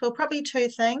peaceful, probably 2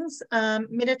 things,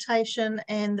 meditation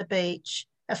and the beach.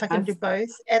 If I can do both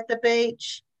at the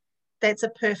beach, that's a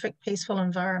perfect peaceful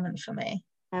environment for me.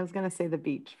 I was going to say the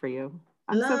beach for you.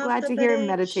 I'm so glad to hear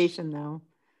meditation though.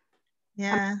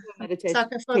 I'm yeah. a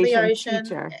Sucker for the meditation ocean.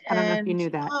 teacher. I don't know if you And knew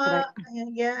that, but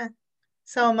yeah,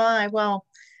 so am I. Well,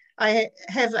 I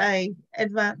have a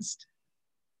advanced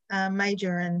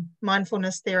major in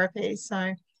mindfulness therapy,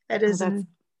 so it oh, is that's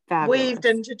weaved fabulous.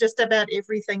 into just about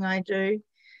everything I do.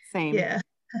 Same. Yeah,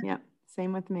 Yeah,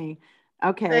 same with me.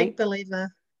 Okay, big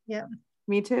believer. Yeah.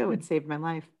 me too. It saved my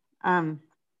life. Um,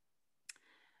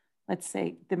 let's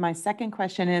see. My second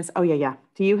question is, oh yeah.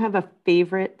 Do you have a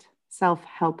favorite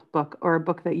self-help book or a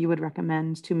book that you would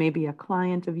recommend to maybe a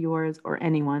client of yours or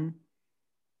anyone?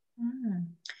 Mm.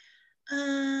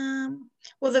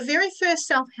 Well, the very first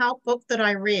self-help book that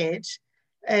I read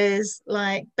is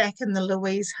like back in the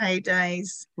Louise Hay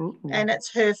days. Ooh. And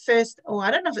it's her first, or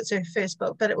I don't know if it's her first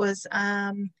book, but it was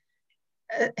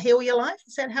Heal Your Life.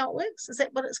 Is that how it works? Is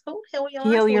that what it's called? Heal Your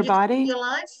Life? Heal Or Your You Can Heal Body? Your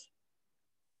Life?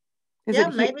 Is Yeah,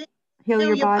 it maybe. Heal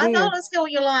Your I Body know or it's Heal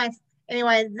Your Life.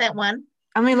 Anyway, that one.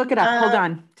 let me look it up. Hold Uh,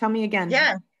 on. Tell me again.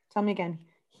 yeah, Tell me again.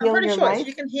 I'm Heal pretty Your sure it's Life?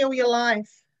 You Can Heal Your Life.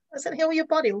 Is it Heal Your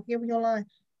Body or Heal Your Life?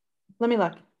 Let me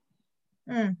look.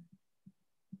 Mm.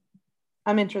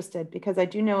 I'm interested because I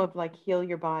do know of like Heal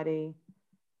Your Body.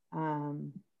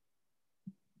 Um,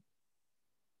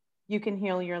 you Can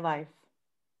Heal Your Life.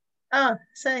 Oh,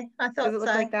 see, I Does thought it look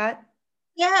so. like that?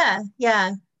 Yeah,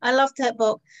 yeah. I loved that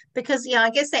book because, yeah, I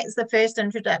guess that's the first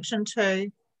introduction to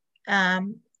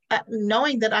um,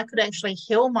 knowing that I could actually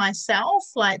heal myself.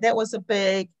 Like that was a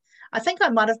big, I think I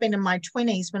might have been in my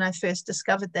 20s when I first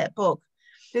discovered that book.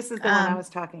 This is the one I Um, was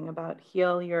talking about.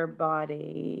 Heal Your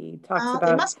Body. Talks there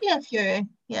about, must be a few.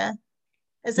 Yeah.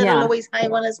 Is it a yeah, Louise Hay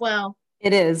one as well?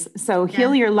 it is. So Yeah.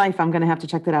 Heal Your Life, I'm going to have to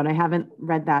check that out. I haven't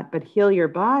read that, but Heal Your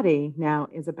Body now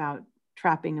is about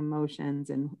trapping emotions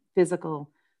and physical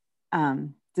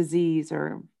disease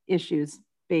or issues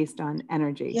based on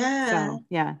energy. Yeah. So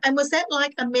yeah, And was that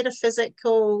like a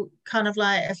metaphysical kind of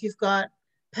like if you've got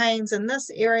pains in this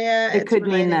area, it it's could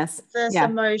mean related this. to this Yeah,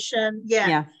 emotion? Yeah.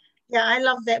 yeah. Yeah, I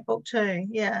love that book too.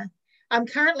 Yeah. I'm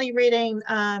currently reading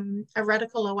A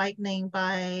Radical Awakening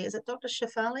by, is it Dr.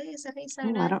 Shafali? Is that how you say her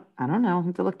Oh, name? I don't know. I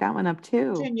have to look that one up It's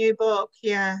her too. new book.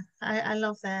 Yeah. I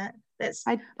love that.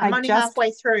 I I'm only just halfway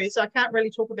through, so I can't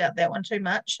really talk about that one too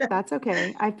much. That's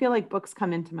okay. I feel like books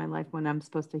come into my life when I'm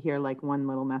supposed to hear like one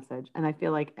little message. And I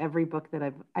feel like every book that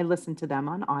I listened to them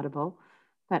on Audible,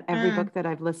 but every Mm, book that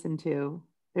I've listened to,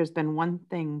 there's been one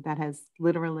thing that has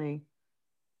literally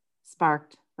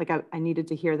sparked, like I needed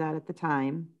to hear that at the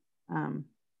time. Um,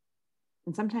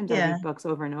 and sometimes I yeah. read books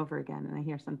over and over again and I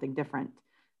hear something different.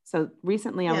 So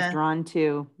recently I was Yeah. drawn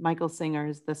to Michael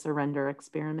Singer's The Surrender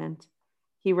Experiment.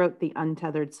 He wrote The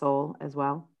Untethered Soul as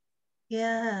well,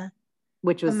 Yeah.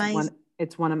 which was Amazing.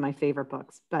 it's one of my favorite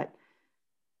books. But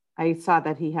I saw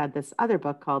that he had this other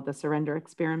book called The Surrender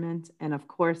Experiment. And of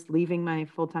course, leaving my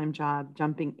full time job,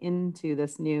 jumping into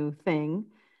this new thing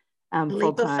full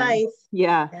Leap of time. faith.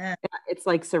 Yeah. Yeah. It's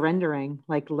like surrendering,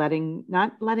 like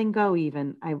not letting go,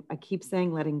 even. I keep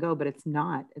saying letting go, but it's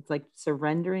not. It's like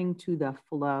surrendering to the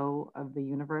flow of the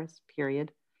universe,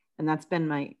 period. And that's been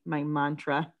my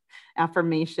mantra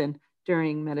affirmation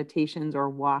during meditations or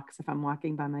walks. If I'm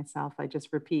walking by myself, I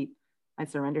just repeat, I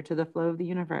surrender to the flow of the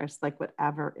universe. Like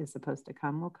whatever is supposed to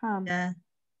come will come. Yeah.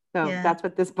 So Yeah. that's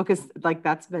what this book is like.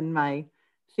 That's been my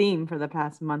theme for the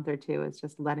past month or two, is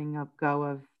just letting go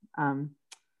of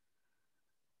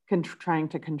trying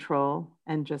to control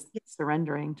and just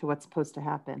surrendering to what's supposed to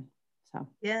happen. So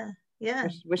Yeah. Yeah.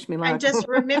 wish me And luck. just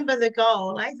remember the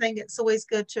goal. I think it's always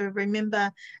good to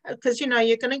remember because you're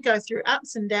going to go through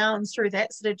ups and downs through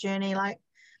that sort of journey. Like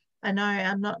I know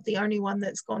I'm not the only one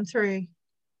that's gone through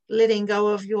letting go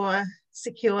of your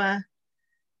secure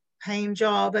paying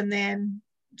job and then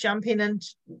jumping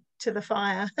into the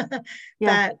fire.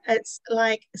 Yeah. But it's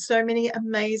like so many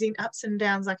amazing ups and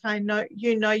downs. Like I know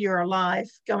you're alive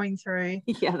going through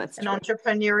Yeah, that's an true.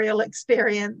 entrepreneurial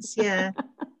experience. Yeah.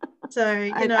 So, A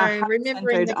remembering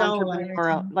heart-centered the goal, I entrepreneurial,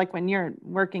 reckon. like when you're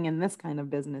working in this kind of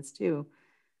business too,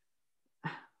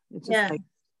 it's just Yeah. like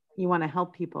you want to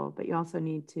help people, but you also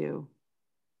need to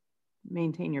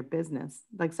maintain your business.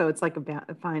 Like, so it's like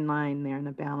a fine line there and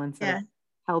a balance of Yeah.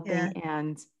 helping Yeah.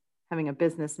 and having a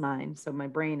business mind. So my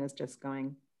brain is just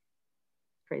going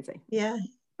crazy, Yeah.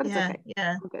 but it's Yeah. okay.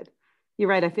 Yeah. I'm good. You're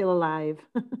right. I feel alive.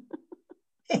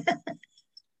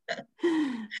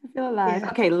 I feel alive. Yeah.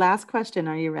 Okay, last question.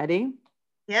 Are you ready?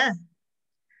 Yeah.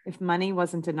 If money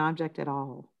wasn't an object at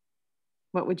all,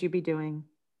 what would you be doing?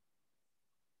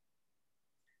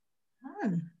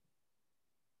 Hmm.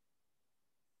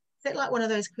 Is that like one of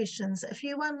those questions? If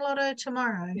you won lotto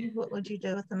tomorrow, what would you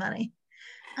do with the money?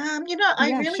 I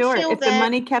Yeah, really sure. feel If the that,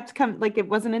 money kept coming, like it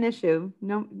wasn't an issue,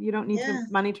 no, you don't need to yeah,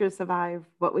 money to survive.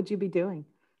 What would you be doing?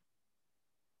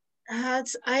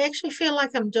 I actually feel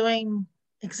like I'm doing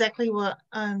exactly what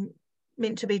I'm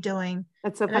meant to be doing.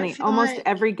 That's so I don't funny. feel Almost like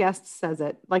every guest says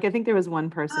it. Like, I think there was one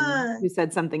person uh, who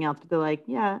said something else, but they're like,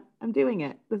 yeah, I'm doing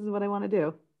it. This is what I want to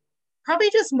do. probably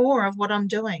just more of what I'm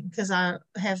doing because I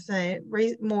have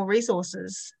the more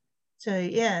resources to,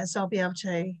 yeah, so I'll be able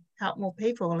to help more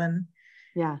people and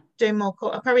Yeah. do more.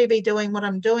 I'll probably be doing what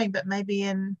I'm doing, but maybe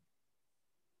in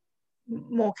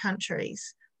more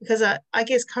countries because I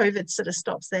guess COVID sort of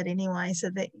stops that anyway,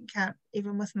 so that you can't,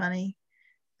 even with money,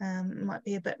 might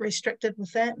be a bit restricted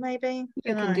with that, maybe.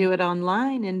 You Don't can know. do it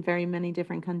online in very many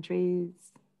different countries.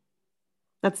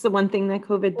 That's the one thing that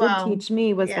COVID did Well, teach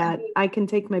me was yeah. that I can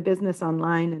take my business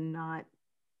online and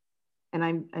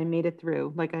I made it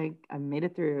through. Like I made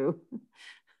it through.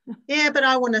 Yeah, but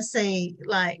I want to see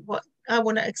like what I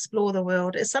want to explore the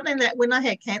world. It's something that when I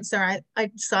had cancer, I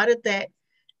decided that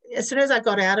as soon as I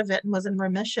got out of it and was in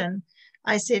remission,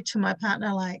 I said to my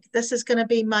partner, like, this is going to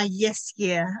be my yes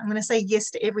year. I'm going to say yes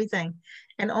to everything.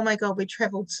 And oh my God, we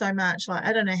traveled so much. Like,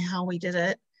 I don't know how we did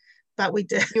it, but we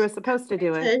did. You were supposed to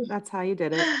do it. That's how you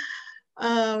did it.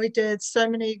 Oh, we did so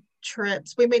many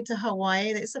trips. We went to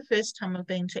Hawaii. That's the first time I've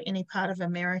been to any part of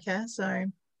America. So,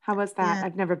 How was that? yeah,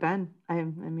 I've never been. I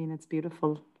mean, it's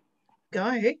beautiful.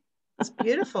 go. It's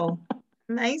beautiful.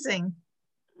 Amazing.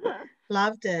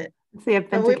 Loved it. See, I've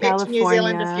But been we to went back to New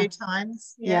Zealand a few California.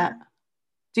 times. Yeah. Yeah.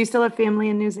 Do you still have family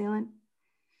in New Zealand?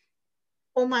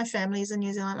 All my family's in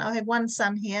New Zealand. I have one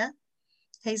son here.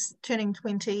 He's turning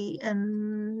 20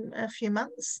 in a few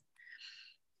months.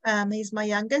 He's my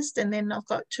youngest. And then I've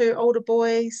got two older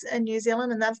boys in New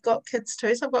Zealand and they've got kids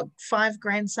too. So I've got five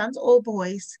grandsons, all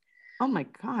boys. Oh my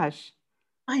gosh.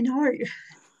 I know.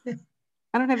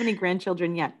 I don't have any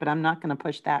grandchildren yet, but I'm not going to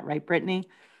push that, right, Brittany?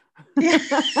 Yeah.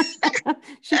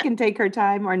 She can take her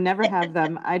time or never have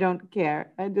them. I don't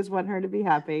care. I just want her to be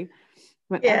happy.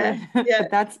 Whatever. Yeah. Yeah.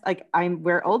 But that's like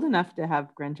we're old enough to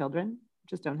have grandchildren,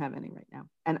 just don't have any right now.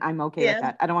 And I'm okay with Yeah.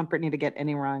 that. I don't want Brittany to get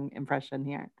any wrong impression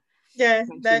here Yeah.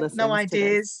 when she No listens to this.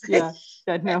 ideas. Yeah.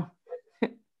 Yeah, no.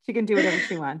 She can do whatever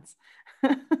she wants.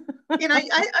 I'm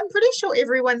pretty sure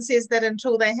everyone says that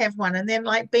until they have one. And then,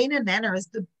 like, being a nana is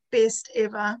the best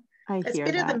ever. I It's hear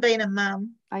better than that. being a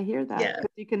mum. I hear that Yeah.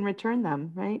 because you can return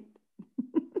them, right?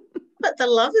 But the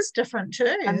love is different too.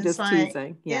 I'm It's just like,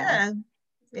 teasing. Yeah,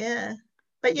 yeah, yeah.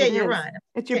 But yeah, it you're is. right.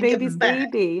 It's your Can give them baby's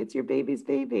back. baby. It's your baby's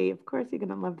baby. Of course, you're going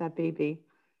to love that baby.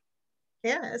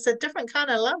 Yeah, it's a different kind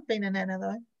of love being a nana,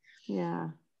 though. Yeah.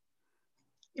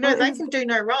 You Well, know, it they was can do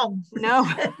no wrong. no.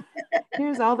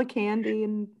 Here's all the candy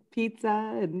and pizza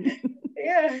and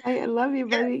Yeah, I love you,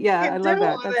 yeah, buddy. Yeah, I can do love that.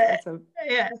 all That's that. awesome.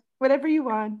 Yeah, Whatever you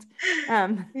want.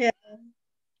 Um, yeah,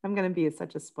 I'm going to be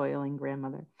such a spoiling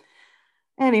grandmother.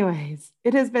 Anyways,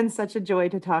 it has been such a joy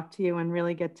to talk to you and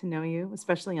really get to know you,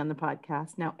 especially on the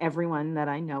podcast. Now, everyone that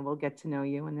I know will get to know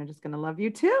you and they're just going to love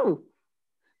you too.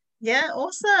 yeah.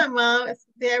 Awesome. Well, if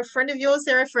they're a friend of yours,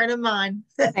 they're a friend of mine.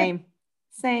 Same,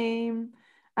 same.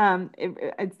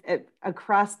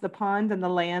 Across the pond and the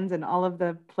lands and all of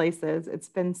the places, it's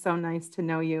been so nice to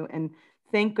know you. And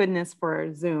thank goodness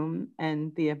for Zoom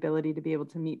and the ability to be able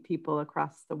to meet people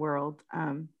across the world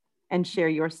and share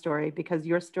your story because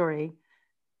your story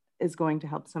is going to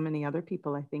help so many other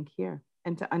people, I think, here.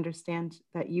 And to understand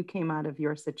that you came out of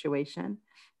your situation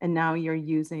and now you're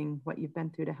using what you've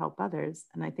been through to help others.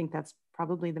 And I think that's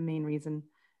probably the main reason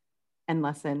and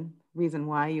reason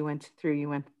why you went through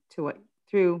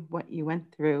what you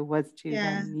went through was to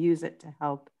Yeah, then use it to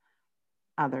help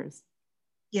others.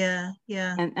 yeah,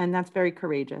 yeah. And that's very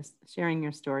courageous. Sharing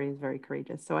your story is very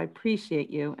courageous. So I appreciate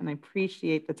you and I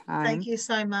appreciate the time. Thank you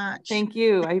so much. Thank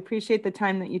you. I appreciate the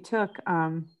time that you took.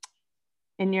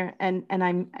 In your and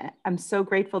I'm so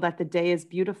grateful that the day is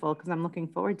beautiful because I'm looking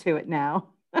forward to it now.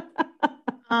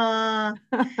 Ah,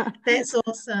 that's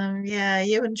awesome. Yeah,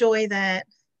 you enjoy that.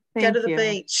 Go to Thank the you.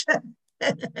 beach.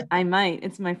 I might.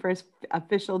 It's my first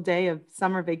official day of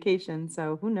summer vacation,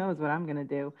 so who knows what I'm gonna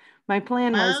do. My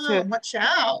plan was Wow, to, watch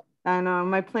out. I know,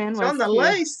 my plan It's on was the to,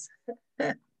 loose.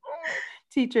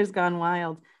 teacher's gone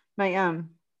wild. My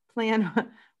plan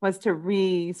was to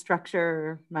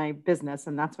restructure my business,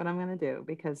 and that's what I'm gonna do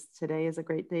because today is a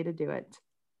great day to do it.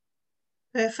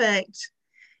 Perfect.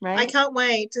 I Right? can't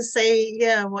wait to see,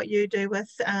 yeah, what you do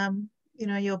with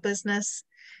your business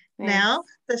Thanks. now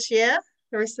this year,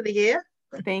 the rest of the year.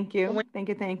 Thank you. Thank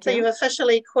you. Thank So you've you.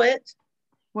 officially quit.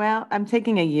 Well, I'm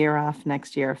taking a year off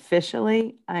next year.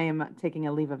 Officially, I am taking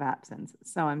a leave of absence.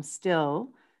 So I'm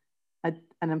still an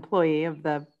employee of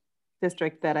the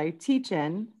district that I teach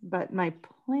in, but my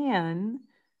plan,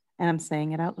 and I'm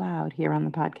saying it out loud here on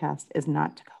the podcast, is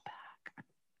not to go back.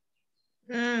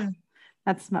 Mm,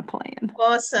 That's my plan.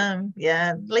 Awesome.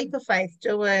 Yeah. Leap of faith.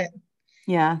 Do it.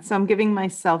 Yeah. So I'm giving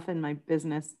myself and my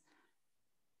business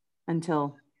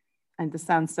until, and this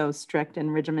sounds so strict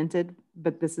and regimented,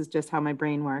 but this is just how my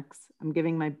brain works. I'm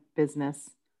giving my business,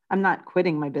 I'm not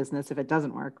quitting my business if it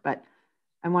doesn't work, but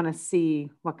I want to see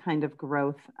what kind of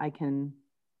growth I can,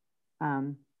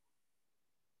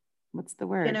 what's the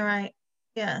word? Generate.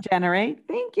 Yeah. Generate.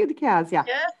 Thank you, Kaz. Yeah.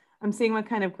 Yeah. I'm seeing what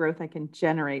kind of growth I can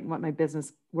generate, what my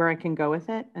business, where I can go with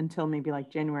it until maybe like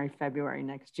January, February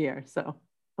next year. So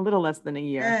a little less than a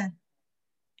year. Yeah.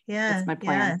 Yeah. That's my Yeah.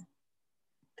 plan.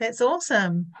 That's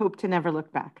awesome. Hope to never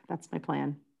look back. That's my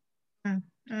plan.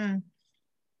 Mm.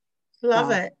 Love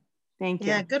So, it. thank you.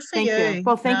 Yeah, good for Thank you. you.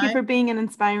 Well, thank you No? for being an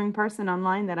inspiring person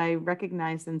online that I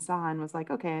recognized and saw and was like,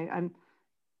 okay,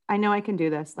 I know I can do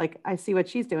this. Like I see what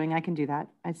she's doing. I can do that.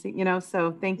 I see,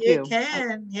 so thank You you.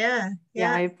 can. Yeah. Yeah,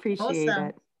 Yeah. I appreciate Awesome.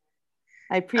 it.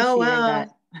 I Oh, appreciate wow. that.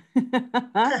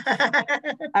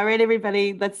 All right,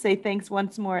 everybody, let's say thanks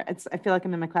once more. I feel like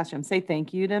I'm in my classroom. Say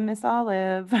thank you to Miss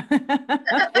Olive.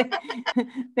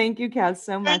 Thank you, Kaz,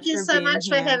 so Thank much you for so being much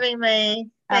for here. having me.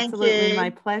 Thank Absolutely my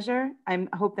you. pleasure. I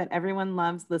hope that everyone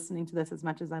loves listening to this as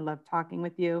much as I love talking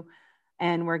with you.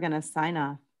 And we're going to sign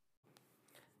off.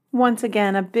 Once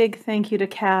again, a big thank you to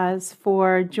Kaz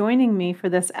for joining me for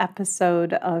this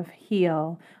episode of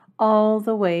Heal, all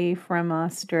the way from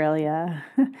Australia.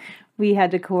 We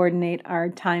had to coordinate our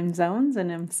time zones,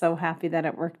 and I'm so happy that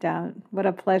it worked out. What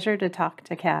a pleasure to talk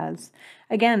to Kaz.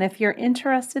 Again, if you're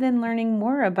interested in learning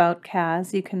more about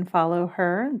Kaz, you can follow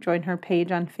her, join her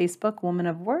page on Facebook, Woman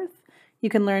of Worth. You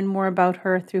can learn more about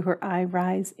her through her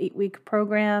iRise 8-week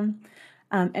program.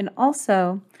 And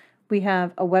also, we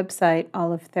have a website,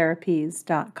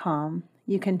 olivetherapies.com.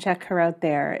 You can check her out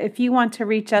there. If you want to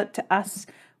reach out to us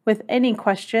with any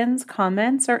questions,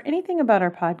 comments, or anything about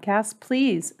our podcast,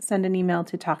 please send an email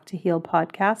to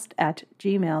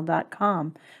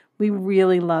talktohealpodcast@gmail.com. We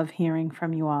really love hearing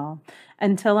from you all.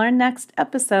 Until our next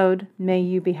episode, may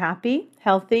you be happy,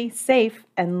 healthy, safe,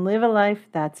 and live a life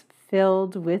that's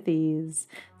filled with ease.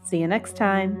 See you next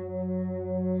time.